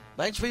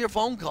 Thanks for your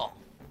phone call.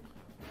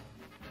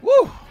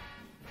 Woo!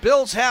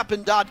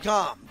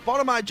 BillsHappen.com. Part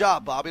of my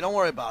job, Bobby. Don't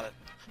worry about it.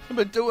 I've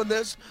been doing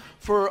this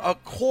for a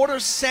quarter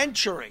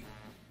century,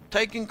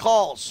 taking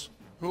calls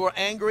who are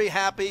angry,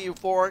 happy,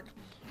 euphoric,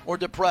 or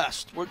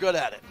depressed. We're good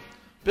at it.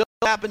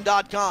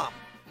 BillsHappen.com.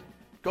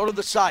 Go to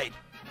the site.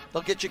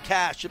 They'll get you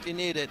cash if you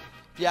need it.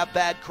 If you have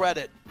bad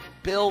credit,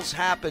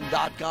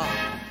 BillsHappen.com.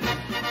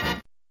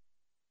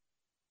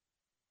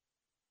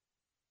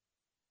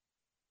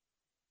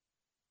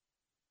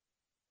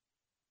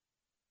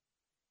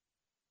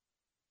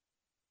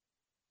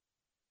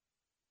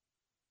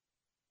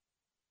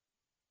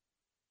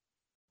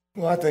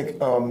 Well, I think,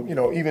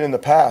 even in the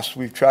past,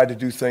 we've tried to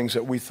do things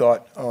that we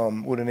thought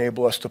would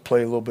enable us to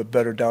play a little bit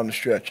better down the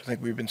stretch. I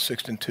think we've been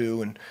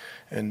 6-2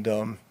 and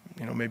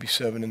maybe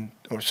 7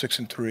 or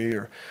 6-3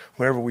 or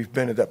wherever we've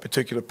been at that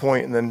particular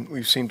point, and then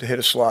we've seemed to hit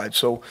a slide.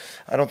 So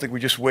I don't think we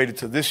just waited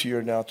to this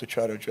year now to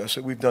try to adjust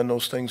it. We've done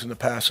those things in the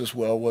past as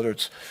well, whether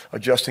it's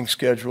adjusting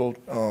schedule,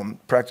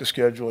 practice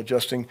schedule,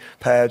 adjusting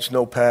pads,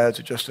 no pads,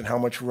 adjusting how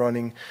much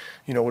running,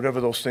 whatever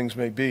those things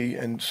may be.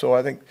 And so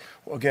I think,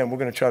 again, we're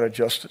going to try to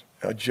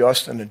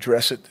adjust and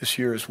address it this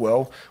year as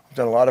well. We've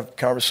done a lot of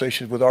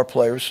conversations with our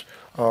players,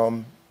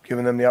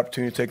 giving them the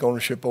opportunity to take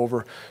ownership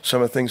over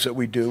some of the things that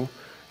we do.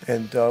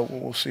 And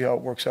we'll see how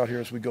it works out here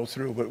as we go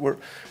through. But we're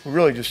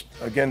really just,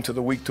 again, to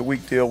the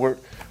week-to-week deal, we're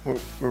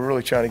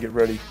really trying to get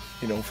ready,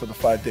 for the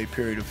 5-day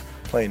period of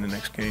playing the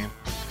next game.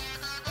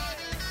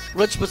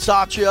 Rich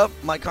Bisaccia,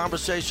 my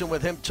conversation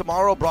with him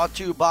tomorrow, brought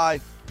to you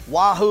by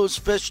Wahoo's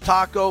Fish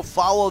Taco.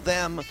 Follow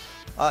them.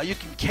 You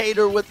can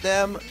cater with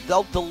them.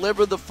 They'll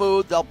deliver the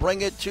food. They'll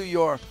bring it to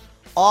your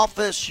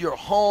office, your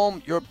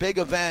home, your big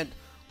event.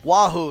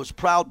 Wahoo's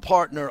proud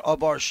partner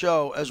of our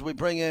show as we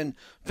bring in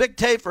Vic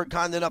Tafur,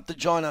 kind enough to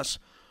join us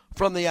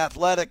from The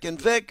Athletic. And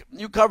Vic,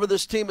 you cover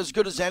this team as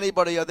good as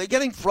anybody. Are they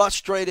getting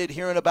frustrated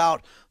hearing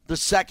about the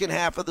second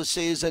half of the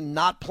season,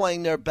 not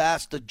playing their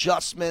best,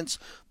 adjustments,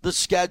 the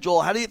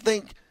schedule? How do you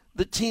think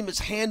the team is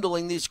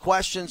handling these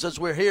questions as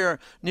we're here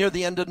near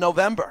the end of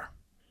November?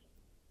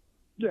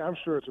 Yeah, I'm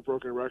sure it's a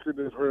broken record.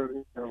 They've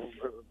heard,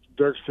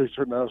 Derek's takes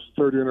now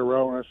 30 in a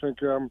row, and I think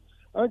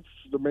I think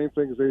the main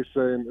thing is they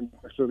say, and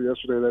I said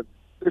yesterday, that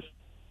this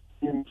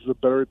team is a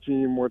better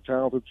team, more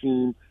talented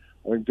team.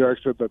 I think Derek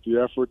said that the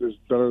effort is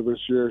better this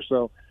year.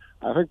 So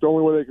I think the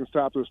only way they can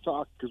stop this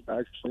talk is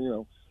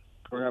actually,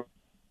 going out.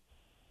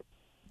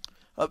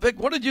 Vic,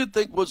 what did you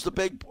think was the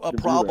big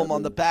problem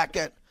on the back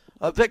end?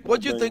 Vic,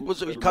 what did you think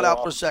was – you cut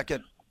out for a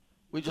second.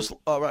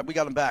 All right, we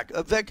got him back.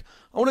 Vic,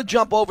 I want to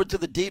jump over to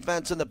the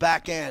defense in the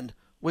back end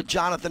with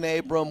Jonathan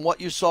Abram,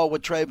 what you saw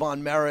with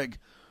Trayvon Merrick.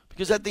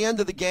 Because at the end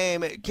of the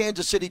game,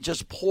 Kansas City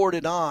just poured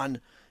it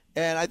on.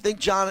 And I think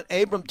John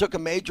Abram took a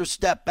major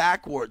step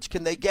backwards.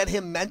 Can they get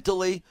him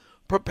mentally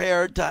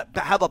prepared to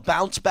have a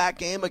bounce-back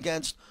game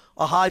against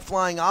a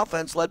high-flying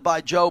offense led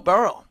by Joe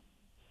Burrow?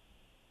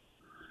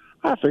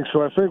 I think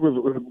so. I think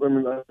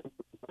Abram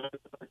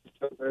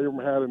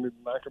had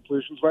 9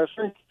 completions, but I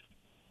think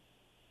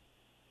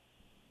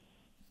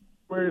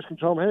players can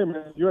tell him, hey,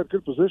 man, you had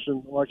good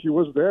position. Like, he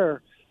was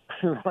there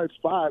in the right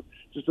spot,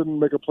 just didn't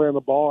make a play on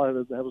the ball and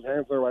have his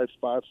hands in the right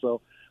spot.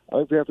 So I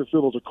think they have to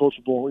feel those are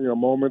coachable,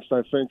 moments.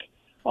 And I think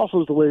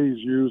also the way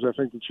he's used, I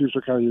think the Chiefs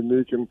are kind of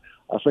unique, and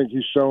I think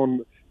he's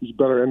shown he's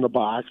better in the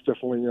box,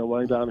 definitely,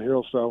 running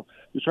downhill. So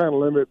he's trying to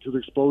limit to the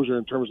exposure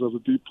in terms of the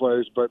deep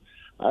plays. But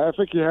I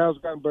think he has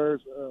gotten better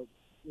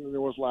than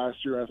it was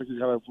last year. I think he's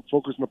got to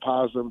focus on the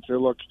positive and say,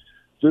 look,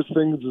 this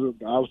thing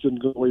obviously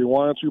didn't go the way you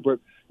wanted to, but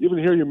even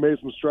here you made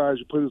some strides.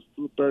 You played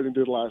better than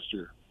you did last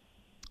year.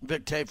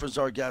 Vic Tafer's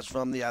our guest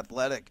from The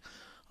Athletic.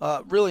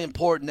 Really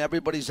important.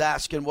 Everybody's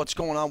asking what's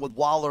going on with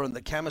Waller and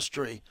the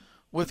chemistry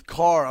with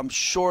Carr. I'm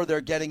sure they're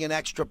getting an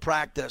extra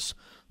practice.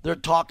 They're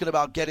talking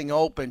about getting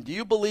open. Do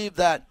you believe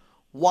that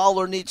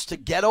Waller needs to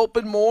get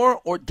open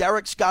more, or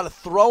Derek's got to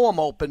throw him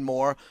open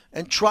more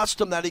and trust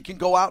him that he can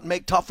go out and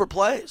make tougher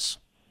plays?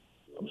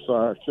 I'm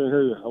sorry, I can't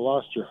hear you. I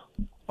lost you.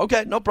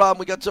 Okay, no problem.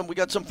 We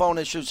got some phone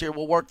issues here.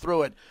 We'll work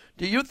through it.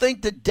 Do you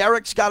think that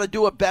Derek's got to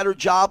do a better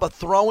job of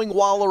throwing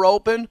Waller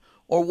open,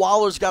 or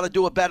Waller's got to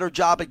do a better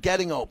job at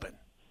getting open?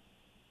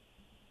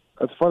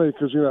 That's funny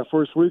because, that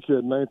first week he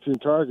had 19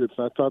 targets,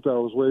 and I thought that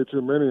was way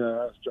too many.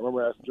 I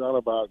remember asking John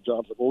about it.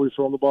 John's like, well, we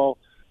throw him the ball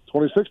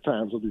 26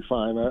 times will be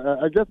fine.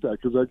 I get that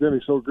because, again,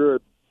 he's so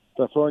good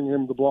that throwing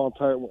him the ball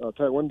in a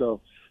tight window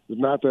is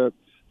not that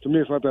 – to me,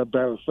 it's not that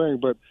bad a thing.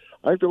 But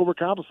I think they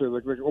overcompensated.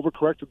 Like, they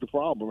overcorrected the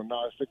problem, and now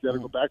I think they got to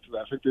go back to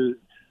that. I think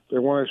they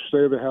want to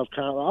say they have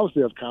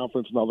obviously have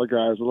confidence in other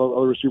guys,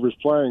 other receivers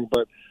playing,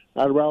 but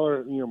I'd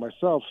rather,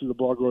 myself see the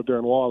ball go to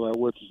Darren Waller than I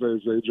would to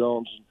say Zay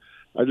Jones.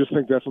 I just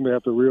think that's when they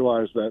have to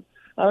realize that.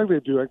 I think they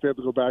do. I think they have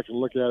to go back and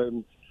look at it.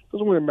 And it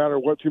doesn't really matter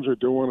what teams are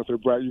doing, if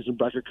they're using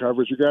bracket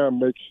coverage. You got to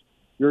make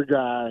your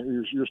guy,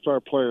 your star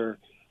player,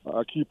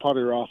 a key part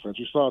of your offense.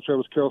 You saw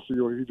Travis Kelce,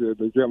 what he did.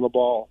 They get him the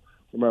ball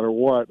no matter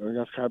what. I think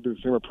that's kind of the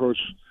same approach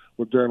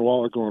with Darren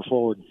Waller going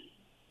forward.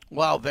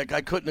 Wow, Vic, I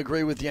couldn't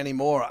agree with you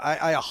anymore.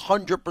 I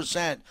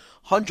 100%,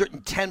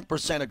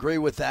 110% agree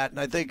with that. And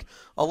I think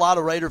a lot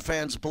of Raider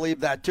fans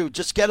believe that too.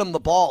 Just get him the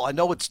ball. I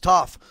know it's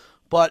tough.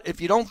 But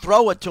if you don't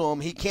throw it to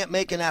him, he can't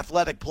make an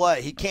athletic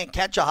play. He can't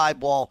catch a high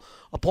ball,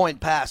 a point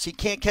pass. He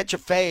can't catch a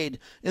fade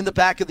in the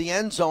back of the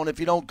end zone if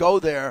you don't go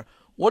there.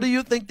 What do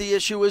you think the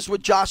issue is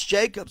with Josh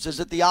Jacobs? Is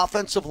it the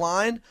offensive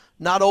line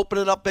not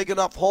opening up big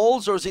enough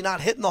holes, or is he not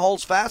hitting the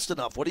holes fast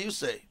enough? What do you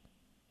see?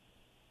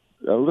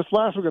 Yeah, this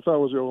last week I thought it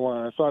was the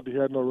O-line. I thought he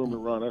had no room to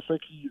run. I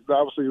think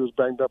obviously he was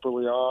banged up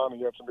early on.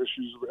 He had some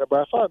issues. But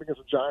I thought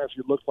against the Giants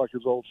he looked like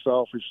his old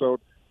self. He was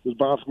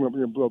bouncing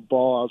the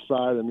ball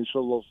outside, and he showed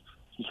a little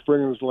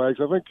spring in his legs.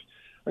 I think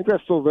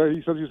that's still there.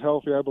 He says he's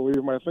healthy, I believe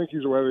him. I think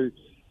he's ready.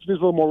 Just needs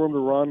a little more room to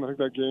run. I think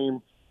that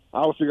game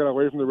obviously got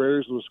away from the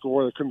Raiders with a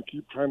score. They couldn't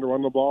keep trying to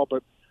run the ball,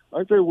 but I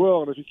think they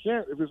will. And if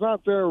he's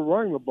not there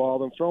running the ball,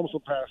 then throw him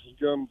some passes,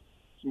 get him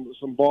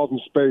some balls in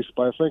space.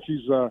 But I think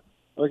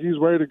he's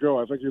ready to go.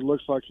 I think he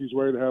looks like he's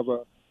ready to have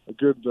a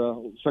good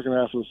second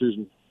half of the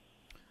season.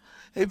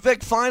 Hey,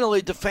 Vic,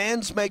 finally, do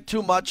fans make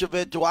too much of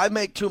it? Do I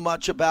make too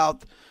much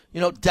about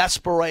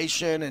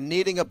desperation and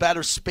needing a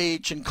better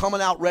speech and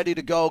coming out ready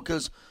to go?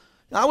 Because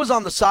I was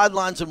on the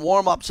sidelines in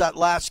warm-ups that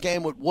last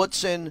game with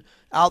Woodson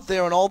out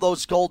there and all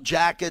those gold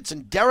jackets,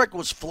 and Derek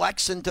was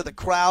flexing to the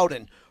crowd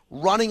and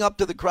running up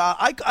to the crowd.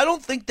 I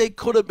don't think they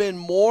could have been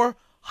more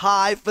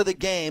high for the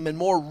game and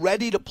more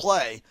ready to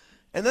play.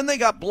 And then they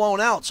got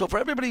blown out. So for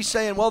everybody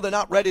saying, well, they're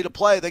not ready to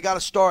play, they got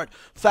to start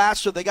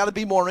faster, they got to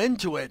be more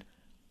into it,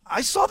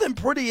 I saw them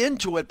pretty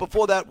into it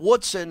before that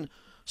Woodson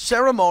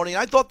ceremony.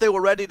 I thought they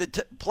were ready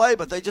to play,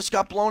 but they just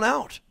got blown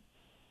out.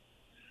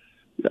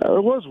 Yeah,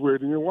 it was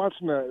weird. And you're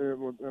watching that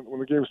when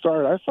the game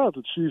started. I thought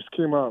the Chiefs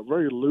came out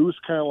very loose,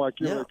 kind of like,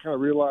 they kind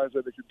of realized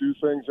that they could do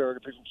things, they were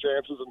going to take some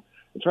chances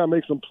and try to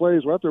make some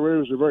plays. Well, the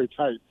Raiders were very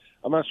tight.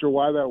 I'm not sure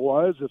why that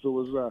was. If it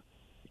was,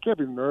 it can't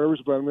be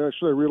nerves, but I'm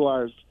sure they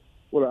realized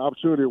what an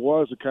opportunity it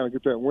was to kind of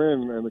get that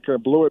win, and they kind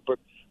of blew it. But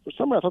for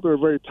some reason, I thought they were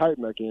very tight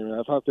in that game. And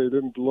I thought they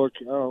didn't look,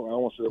 I don't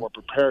want to say they weren't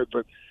prepared,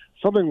 but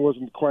something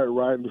wasn't quite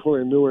right. And before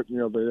they knew it,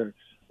 the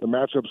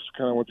matchups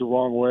kind of went the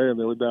wrong way, and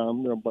they were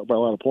down by a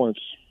lot of points.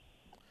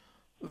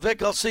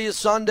 Vic, I'll see you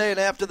Sunday, and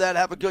after that,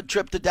 have a good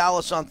trip to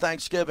Dallas on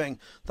Thanksgiving.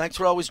 Thanks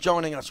for always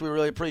joining us. We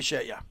really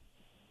appreciate you.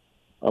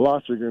 I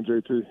lost you again,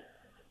 JT.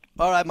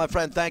 All right, my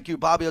friend, thank you.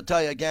 Bobby will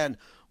tell you again,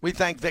 we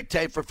thank Vic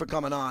Tafur for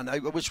coming on. I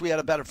wish we had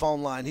a better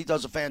phone line. He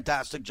does a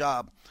fantastic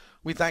job.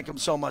 We thank him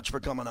so much for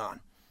coming on.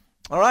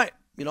 All right,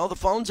 the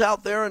phone's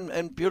out there,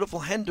 and beautiful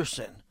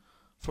Henderson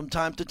from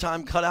time to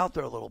time cut out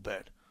there a little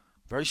bit.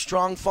 Very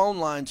strong phone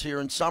lines here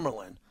in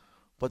Summerlin,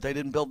 but they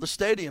didn't build the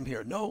stadium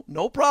here.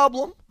 No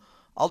problem.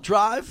 I'll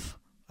drive.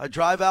 I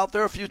drive out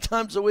there a few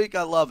times a week.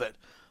 I love it.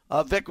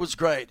 Vic was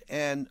great,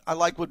 and I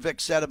like what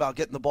Vic said about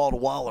getting the ball to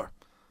Waller.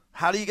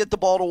 How do you get the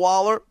ball to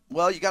Waller?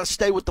 Well, you got to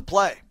stay with the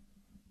play.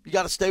 You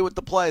got to stay with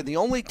the play. The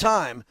only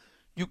time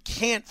you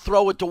can't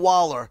throw it to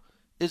Waller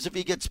is if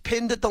he gets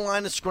pinned at the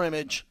line of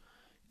scrimmage,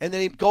 and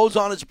then he goes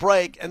on his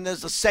break, and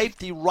there's a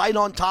safety right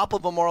on top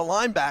of him or a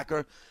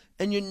linebacker,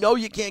 and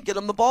you can't get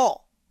him the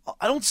ball.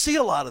 I don't see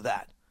a lot of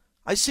that.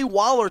 I see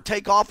Waller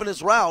take off in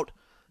his route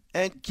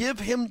and give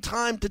him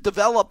time to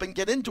develop and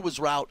get into his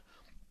route.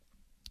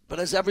 But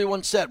as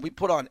everyone said, we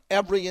put on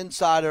every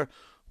insider.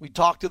 We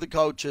talked to the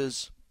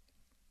coaches.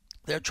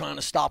 They're trying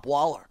to stop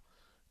Waller.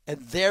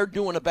 And they're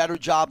doing a better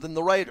job than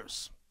the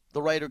Raiders.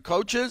 The Raider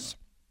coaches,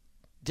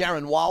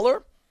 Darren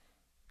Waller,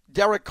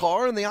 Derek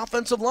Carr, and the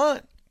offensive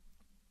line.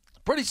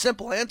 Pretty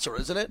simple answer,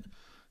 isn't it?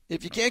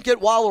 If you can't get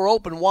Waller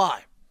open,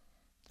 why?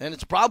 And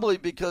it's probably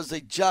because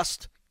they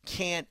just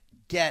can't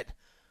get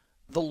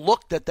the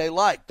look that they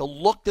like, the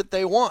look that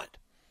they want.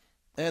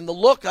 And the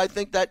look I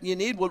think that you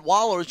need with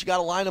Waller is you got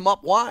to line him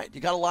up wide.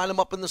 You got to line him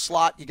up in the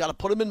slot. You got to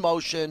put him in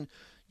motion.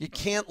 You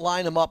can't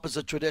line him up as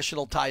a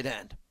traditional tight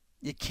end.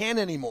 You can't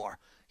anymore.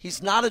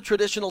 He's not a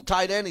traditional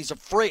tight end. He's a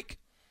freak.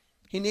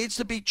 He needs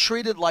to be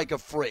treated like a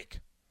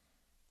freak.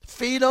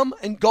 Feed him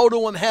and go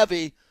to him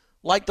heavy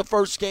like the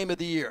first game of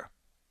the year.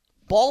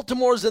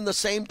 Baltimore's in the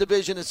same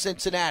division as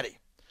Cincinnati.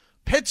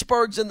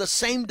 Pittsburgh's in the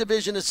same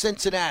division as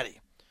Cincinnati.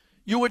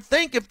 You would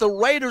think if the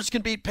Raiders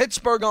can beat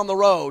Pittsburgh on the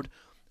road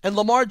and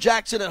Lamar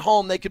Jackson at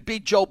home, they could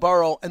beat Joe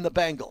Burrow and the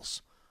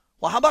Bengals.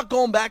 Well, how about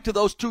going back to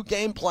those two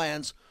game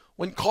plans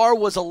when Carr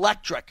was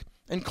electric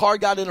and Carr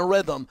got in a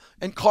rhythm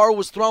and Carr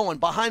was throwing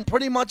behind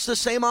pretty much the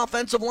same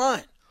offensive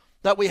line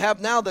that we have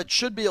now that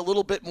should be a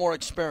little bit more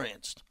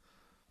experienced.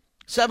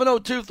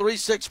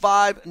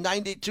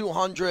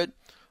 702-365-9200.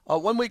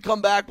 When we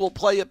come back, we'll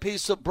play a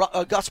piece of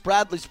Gus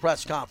Bradley's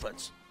press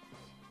conference.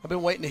 I've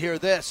been waiting to hear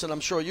this, and I'm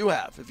sure you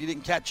have. If you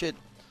didn't catch it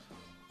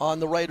on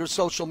the Raiders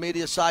social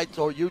media site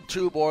or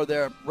YouTube or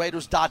their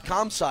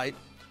Raiders.com site,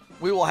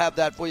 we will have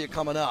that for you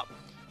coming up.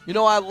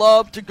 I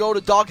love to go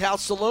to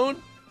Doghouse Saloon.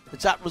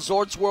 It's at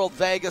Resorts World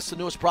Vegas, the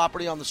newest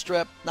property on the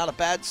Strip. Not a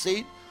bad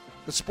seat.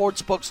 The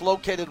sports book's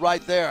located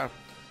right there.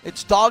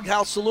 It's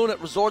Doghouse Saloon at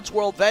Resorts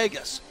World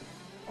Vegas,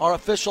 our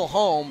official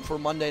home for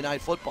Monday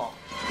Night Football.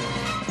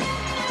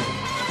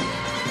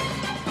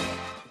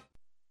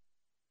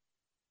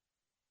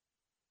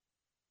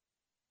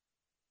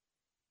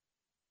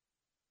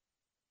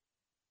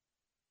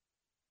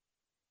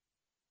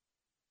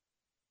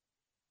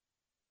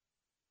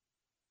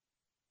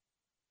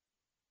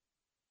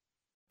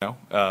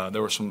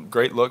 There were some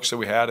great looks that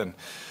we had and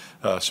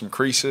some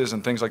creases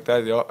and things like that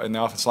in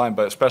the offensive line,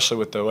 but especially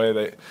with the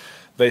way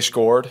they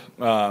scored.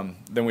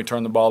 Then we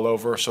turned the ball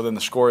over, so then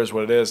the score is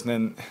what it is.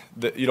 And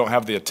then you don't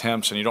have the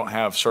attempts and you don't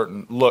have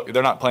certain look.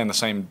 They're not playing the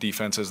same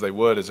defense as they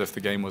would as if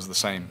the game was the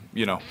same,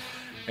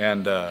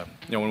 And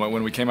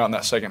when we came out in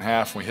that second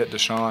half and we hit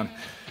Deshaun,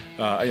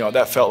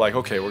 that felt like,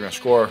 okay, we're going to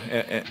score.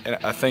 And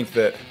I think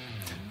you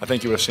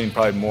would have seen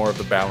probably more of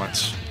the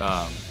balance,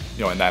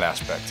 in that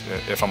aspect,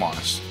 if I'm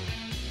honest.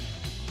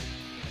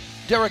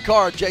 Derek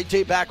Carr,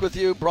 JT, back with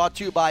you, brought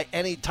to you by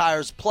Any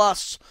Tires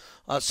Plus.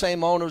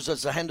 Same owners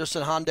as the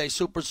Henderson Hyundai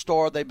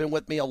Superstore. They've been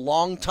with me a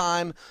long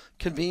time,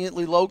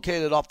 conveniently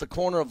located off the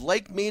corner of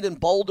Lake Mead and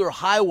Boulder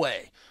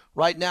Highway.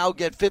 Right now,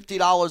 get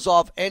 $50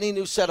 off any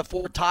new set of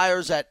 4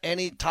 tires at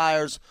Any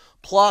Tires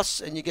Plus,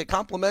 and you get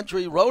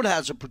complimentary road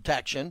hazard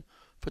protection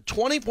for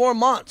 24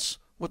 months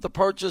with the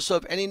purchase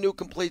of any new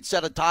complete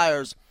set of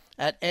tires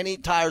at Any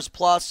Tires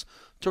Plus.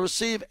 To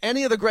receive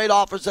any of the great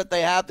offers that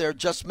they have there,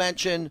 just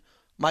mention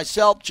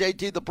myself,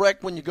 JT the Brick,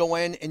 when you go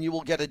in, and you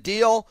will get a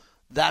deal.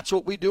 That's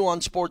what we do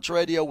on sports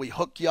radio. We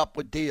hook you up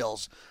with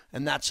deals,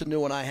 and that's the new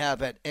one I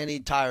have at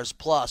Any Tires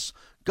Plus.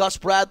 Gus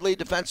Bradley,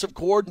 defensive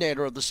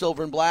coordinator of the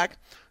Silver and Black,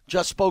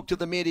 just spoke to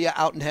the media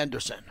out in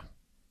Henderson.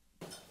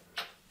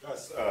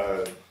 Gus,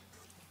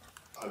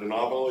 an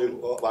anomaly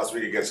last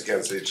week against the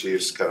Kansas City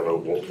Chiefs, kind of a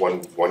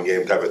one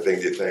game type of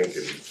thing, do you think?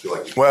 And feel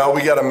like well,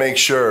 we got to make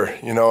sure,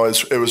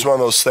 it was one of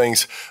those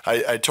things.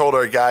 I told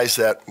our guys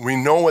that we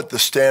know what the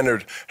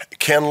standard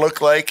can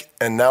look like,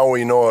 and now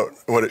we know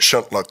what it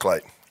shouldn't look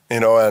like.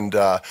 And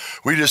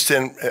we just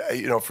didn't,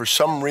 for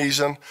some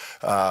reason,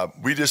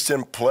 we just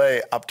didn't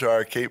play up to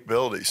our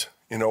capabilities.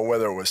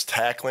 whether it was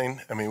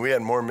tackling. I mean, we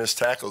had more missed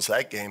tackles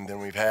that game than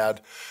we've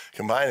had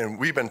combined, and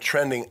we've been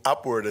trending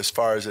upward as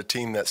far as a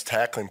team that's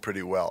tackling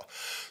pretty well.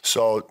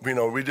 So,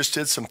 we just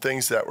did some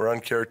things that were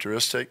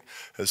uncharacteristic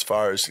as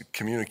far as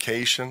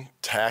communication,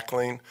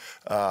 tackling,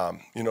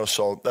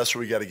 so that's what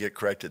we got to get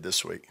corrected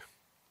this week.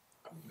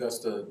 Gus,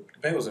 the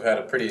Bengals have had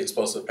a pretty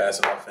explosive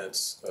passing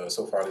offense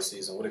so far this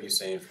season. What have you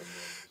seen from them?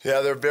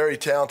 Yeah, they're very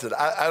talented.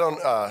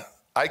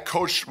 I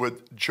coached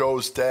with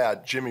Joe's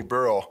dad, Jimmy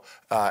Burrow,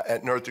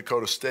 at North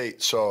Dakota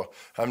State. So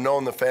I've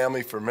known the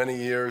family for many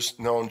years,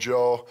 known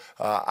Joe.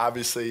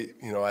 Obviously,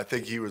 I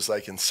think he was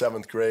like in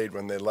 7th grade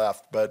when they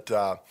left. But,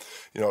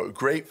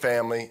 great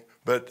family.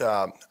 But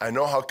I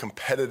know how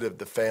competitive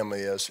the family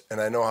is, and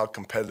I know how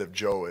competitive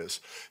Joe is.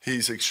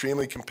 He's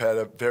extremely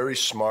competitive, very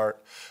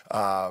smart,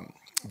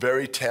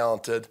 very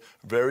talented,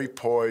 very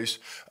poised.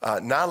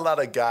 Not a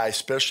lot of guys,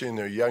 especially in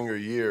their younger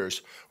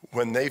years,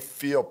 when they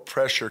feel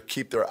pressure,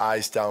 keep their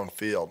eyes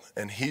downfield.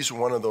 And he's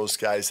one of those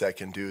guys that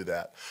can do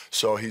that.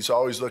 So he's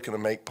always looking to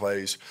make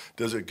plays,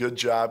 does a good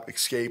job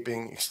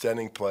escaping,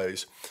 extending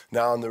plays.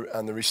 Now on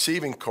the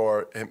receiving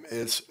core,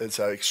 it's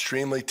an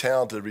extremely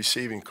talented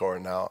receiving core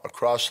now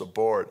across the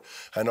board.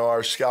 I know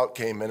our scout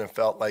came in and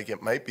felt like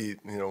it might be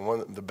one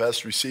of the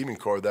best receiving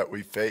core that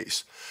we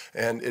face.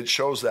 And it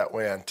shows that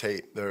way on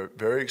tape. They're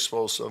very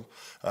explosive.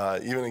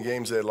 Even in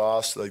games they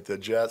lost, like the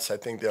Jets, I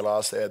think they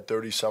lost, they had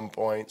 30-some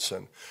points.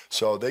 And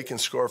so they can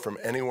score from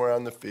anywhere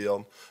on the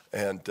field.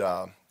 And,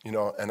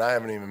 and I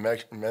haven't even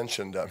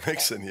mentioned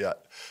Mixon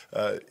yet.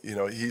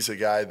 He's a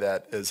guy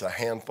that is a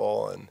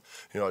handful and,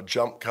 a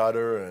jump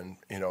cutter and,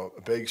 a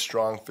big,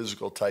 strong,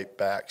 physical type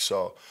back.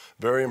 So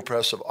very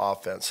impressive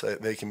offense.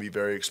 They can be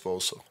very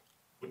explosive.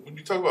 When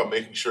you talk about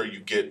making sure you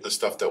get the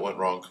stuff that went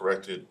wrong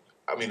corrected,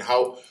 I mean,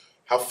 how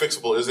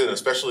fixable is it,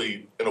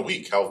 especially in a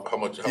week? How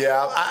much?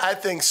 I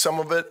think some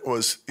of it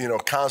was,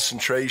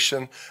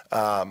 concentration.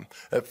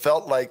 It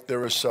felt like there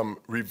was some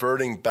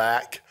reverting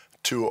back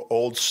to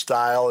old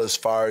style as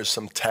far as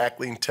some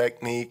tackling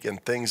technique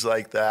and things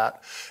like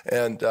that.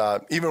 And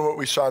even what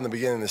we saw in the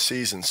beginning of the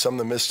season, some of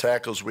the missed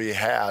tackles we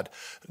had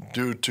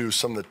due to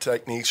some of the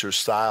techniques or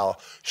style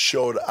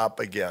showed up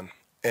again.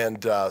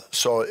 And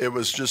so it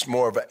was just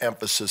more of an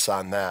emphasis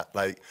on that.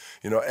 Like,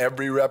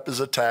 every rep is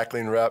a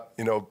tackling rep,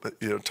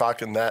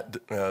 talking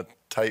that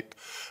type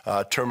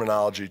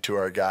terminology to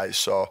our guys.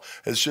 So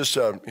it's just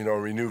a,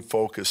 renewed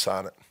focus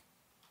on it.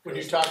 When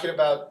you're talking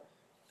about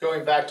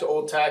going back to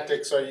old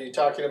tactics, are you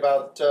talking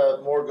about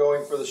more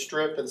going for the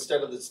strip instead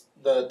of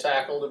the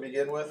tackle to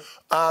begin with?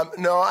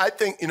 No, I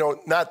think,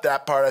 not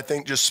that part. I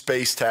think just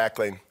space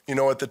tackling.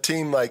 With a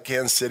team like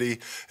Kansas City,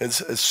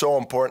 it's so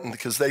important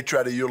because they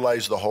try to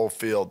utilize the whole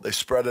field. They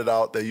spread it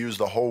out. They use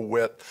the whole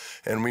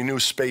width. And we knew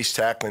space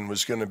tackling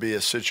was going to be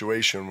a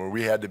situation where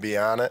we had to be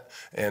on it,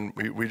 and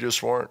we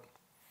just weren't.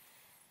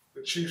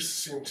 The Chiefs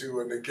seem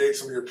to negate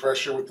some of your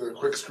pressure with the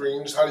quick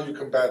screens. How do you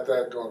combat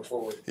that going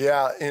forward?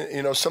 Yeah,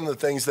 some of the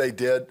things they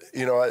did,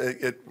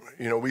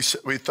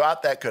 we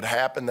thought that could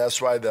happen.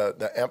 That's why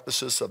the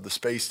emphasis of the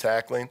space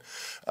tackling,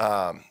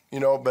 they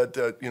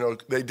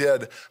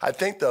did. I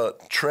think the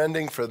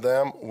trending for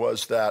them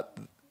was that,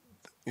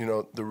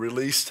 the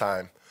release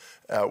time.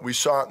 We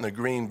saw it in the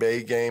Green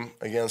Bay game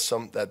against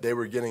them that they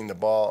were getting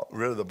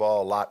rid of the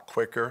ball a lot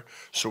quicker.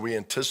 So we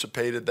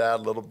anticipated that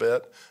a little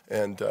bit,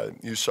 and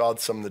you saw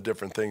some of the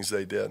different things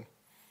they did.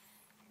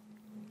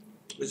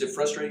 Was it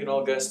frustrating at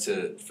all, Gus,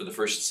 for the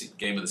first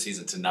game of the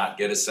season to not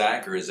get a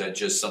sack, or is that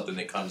just something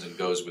that comes and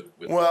goes with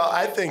Well,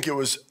 I think it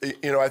was,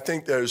 I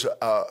think there's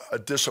a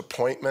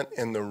disappointment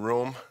in the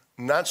room.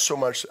 Not so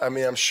much,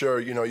 I'm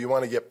sure, you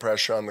want to get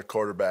pressure on the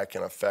quarterback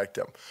and affect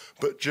him.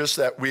 But just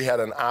that we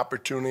had an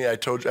opportunity, I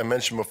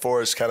mentioned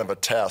before, it's kind of a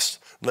test.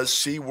 Let's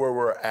see where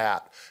we're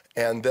at.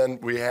 And then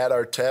we had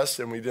our test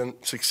and we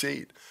didn't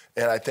succeed.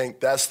 And I think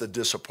that's the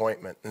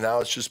disappointment. And now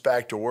it's just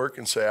back to work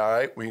and say, all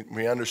right,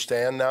 we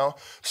understand now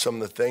some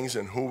of the things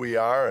and who we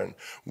are and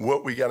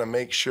what we got to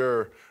make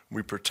sure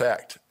we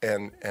protect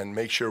and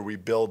make sure we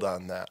build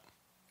on that.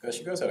 Gus,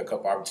 you guys had a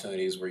couple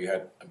opportunities where you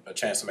had a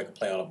chance to make a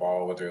play on the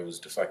ball, whether it was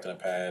deflecting a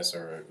pass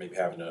or maybe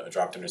having a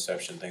dropped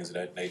interception, things of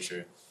that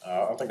nature. I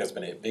don't think that's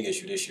been a big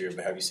issue this year,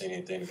 but have you seen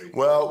anything?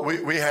 Well,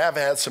 we have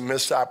had some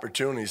missed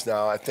opportunities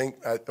now. I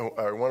think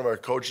one of our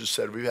coaches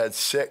said we've had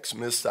 6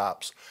 missed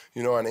stops,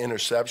 on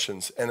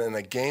interceptions. And in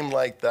a game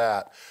like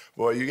that,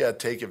 boy, you got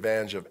to take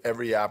advantage of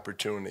every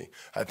opportunity.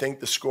 I think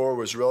the score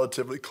was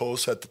relatively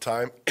close at the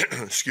time,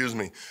 excuse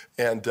me,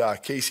 and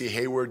Casey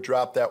Hayward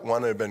dropped that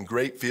one. It had been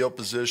great field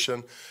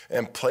position,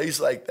 and plays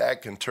like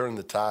that can turn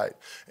the tide.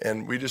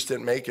 And we just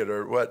didn't make it.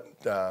 Or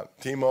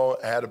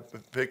Timo had a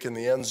pick in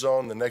the end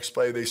zone. The next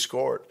play they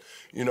scored.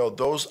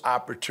 Those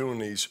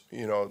opportunities,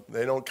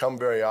 they don't come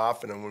very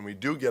often. And when we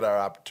do get our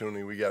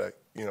opportunity, we got to,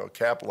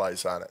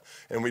 capitalize on it.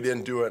 And we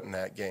didn't do it in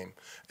that game.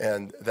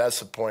 And that's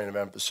the point of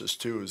emphasis,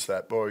 too, is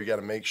that, boy, we got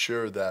to make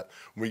sure that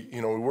we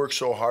work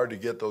so hard to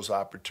get those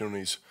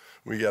opportunities.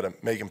 We got to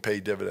make them pay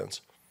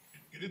dividends.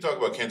 You did talk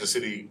about Kansas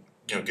City,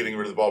 getting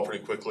rid of the ball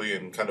pretty quickly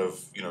and kind of,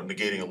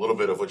 negating a little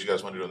bit of what you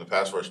guys want to do in the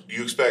pass rush. Do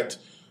you expect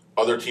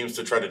other teams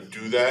to try to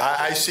do that?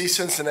 I see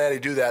Cincinnati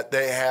do that.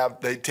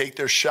 They take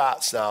their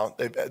shots now.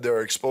 They're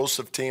an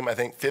explosive team. I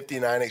think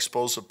 59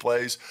 explosive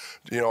plays,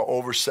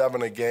 over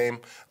 7 a game.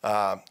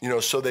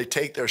 So they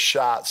take their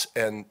shots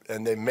and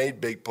they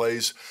made big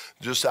plays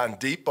just on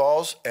deep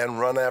balls and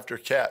run after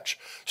catch.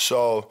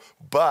 So,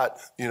 but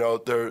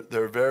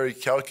they're very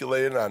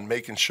calculated on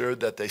making sure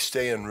that they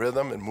stay in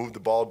rhythm and move the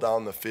ball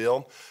down the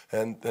field,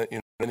 and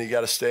then you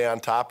got to stay on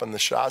top on the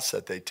shots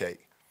that they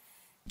take.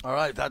 All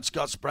right, that's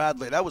Gus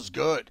Bradley. That was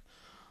good.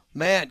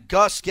 Man,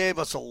 Gus gave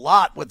us a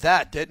lot with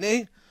that, didn't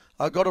he?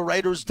 Go to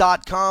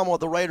Raiders.com or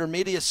the Raider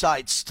media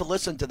sites to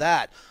listen to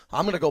that.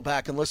 I'm going to go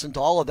back and listen to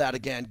all of that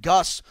again.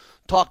 Gus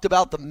talked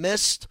about the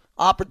missed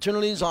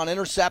opportunities on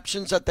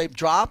interceptions that they've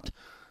dropped.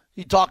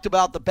 He talked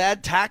about the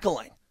bad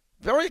tackling.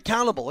 Very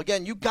accountable.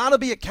 Again, you got to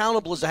be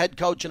accountable as a head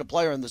coach and a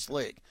player in this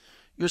league.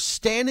 You're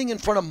standing in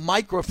front of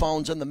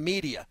microphones in the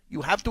media.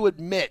 You have to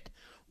admit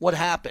what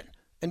happened.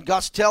 And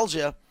Gus tells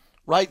you,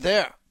 right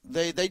there.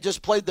 They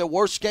just played their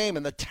worst game,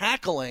 and the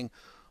tackling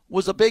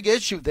was a big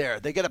issue there.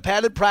 They get a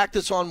padded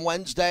practice on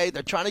Wednesday.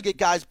 They're trying to get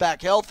guys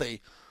back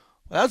healthy.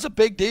 That's a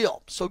big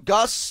deal. So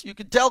Gus, you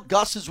can tell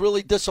Gus is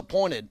really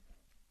disappointed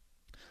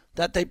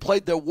that they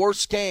played their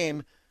worst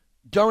game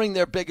during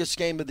their biggest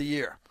game of the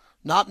year.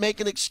 Not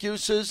making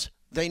excuses.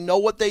 They know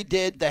what they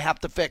did. They have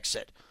to fix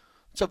it.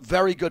 It's a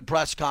very good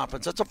press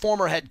conference. That's a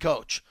former head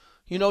coach.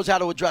 He knows how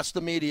to address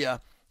the media,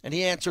 and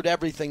he answered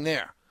everything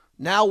there.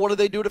 Now what do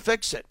they do to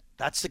fix it?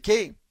 That's the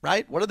key,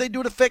 right? What do they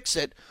do to fix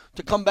it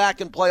to come back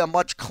and play a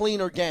much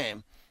cleaner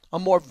game, a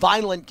more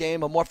violent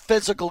game, a more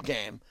physical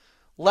game,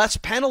 less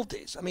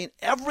penalties? I mean,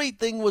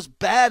 everything was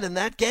bad in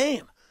that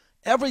game.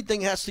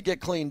 Everything has to get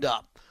cleaned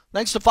up.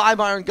 Thanks to 5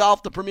 Iron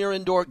Golf, the premier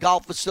indoor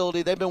golf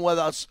facility. They've been with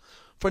us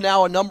for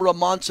now a number of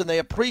months, and they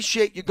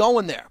appreciate you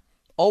going there.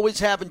 Always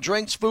having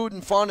drinks, food,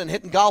 and fun, and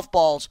hitting golf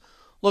balls.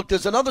 Look,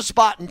 there's another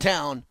spot in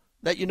town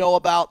that you know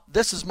about.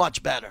 This is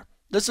much better.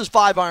 This is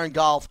 5 Iron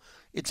Golf.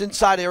 It's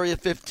inside Area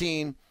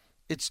 15.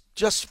 It's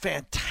just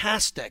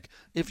fantastic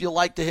if you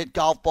like to hit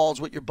golf balls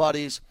with your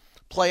buddies.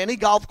 Play any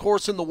golf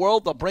course in the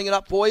world. They'll bring it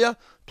up for you.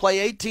 Play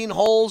 18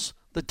 holes.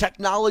 The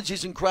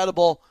technology's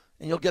incredible,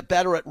 and you'll get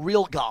better at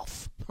real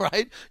golf,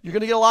 right? You're going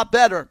to get a lot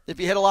better if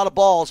you hit a lot of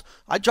balls.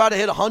 I try to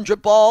hit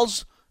 100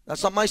 balls.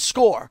 That's not my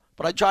score,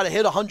 but I try to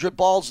hit 100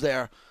 balls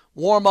there.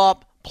 Warm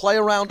up, play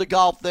around the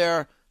golf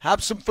there,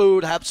 have some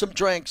food, have some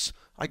drinks.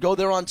 I go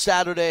there on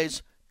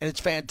Saturdays, and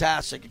it's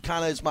fantastic. It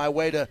kind of is my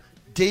way to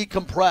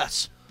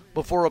decompress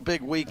before a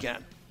big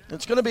weekend.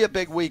 It's going to be a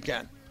big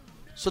weekend.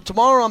 So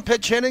tomorrow on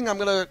Pitch Hitting, I'm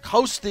going to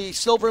host the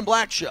Silver and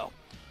Black Show.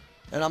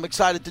 And I'm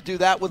excited to do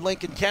that with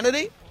Lincoln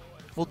Kennedy.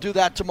 We'll do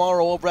that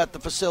tomorrow over at the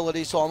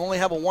facility, so I'll only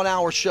have a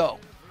 1-hour show.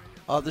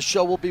 The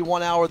show will be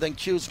 1 hour, then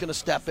Q's going to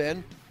step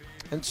in.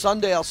 And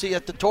Sunday, I'll see you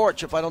at the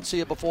Torch if I don't see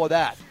you before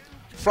that.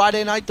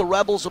 Friday night, the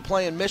Rebels are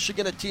playing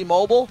Michigan at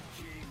T-Mobile.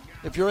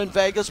 If you're in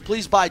Vegas,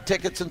 please buy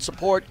tickets and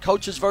support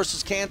Coaches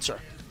versus Cancer.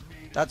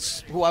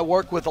 That's who I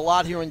work with a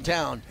lot here in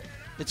town.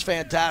 It's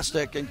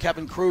fantastic. And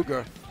Kevin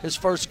Kruger, his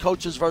first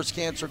Coaches vs.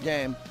 Cancer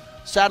game.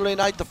 Saturday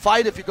night, the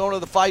fight. If you're going to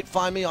the fight,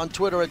 find me on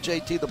Twitter at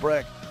JT the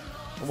Brick.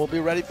 And we'll be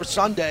ready for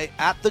Sunday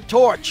at the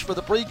Torch for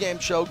the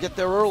pregame show. Get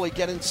there early,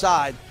 get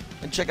inside,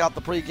 and check out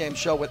the pregame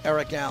show with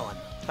Eric Allen.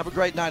 Have a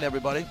great night,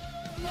 everybody.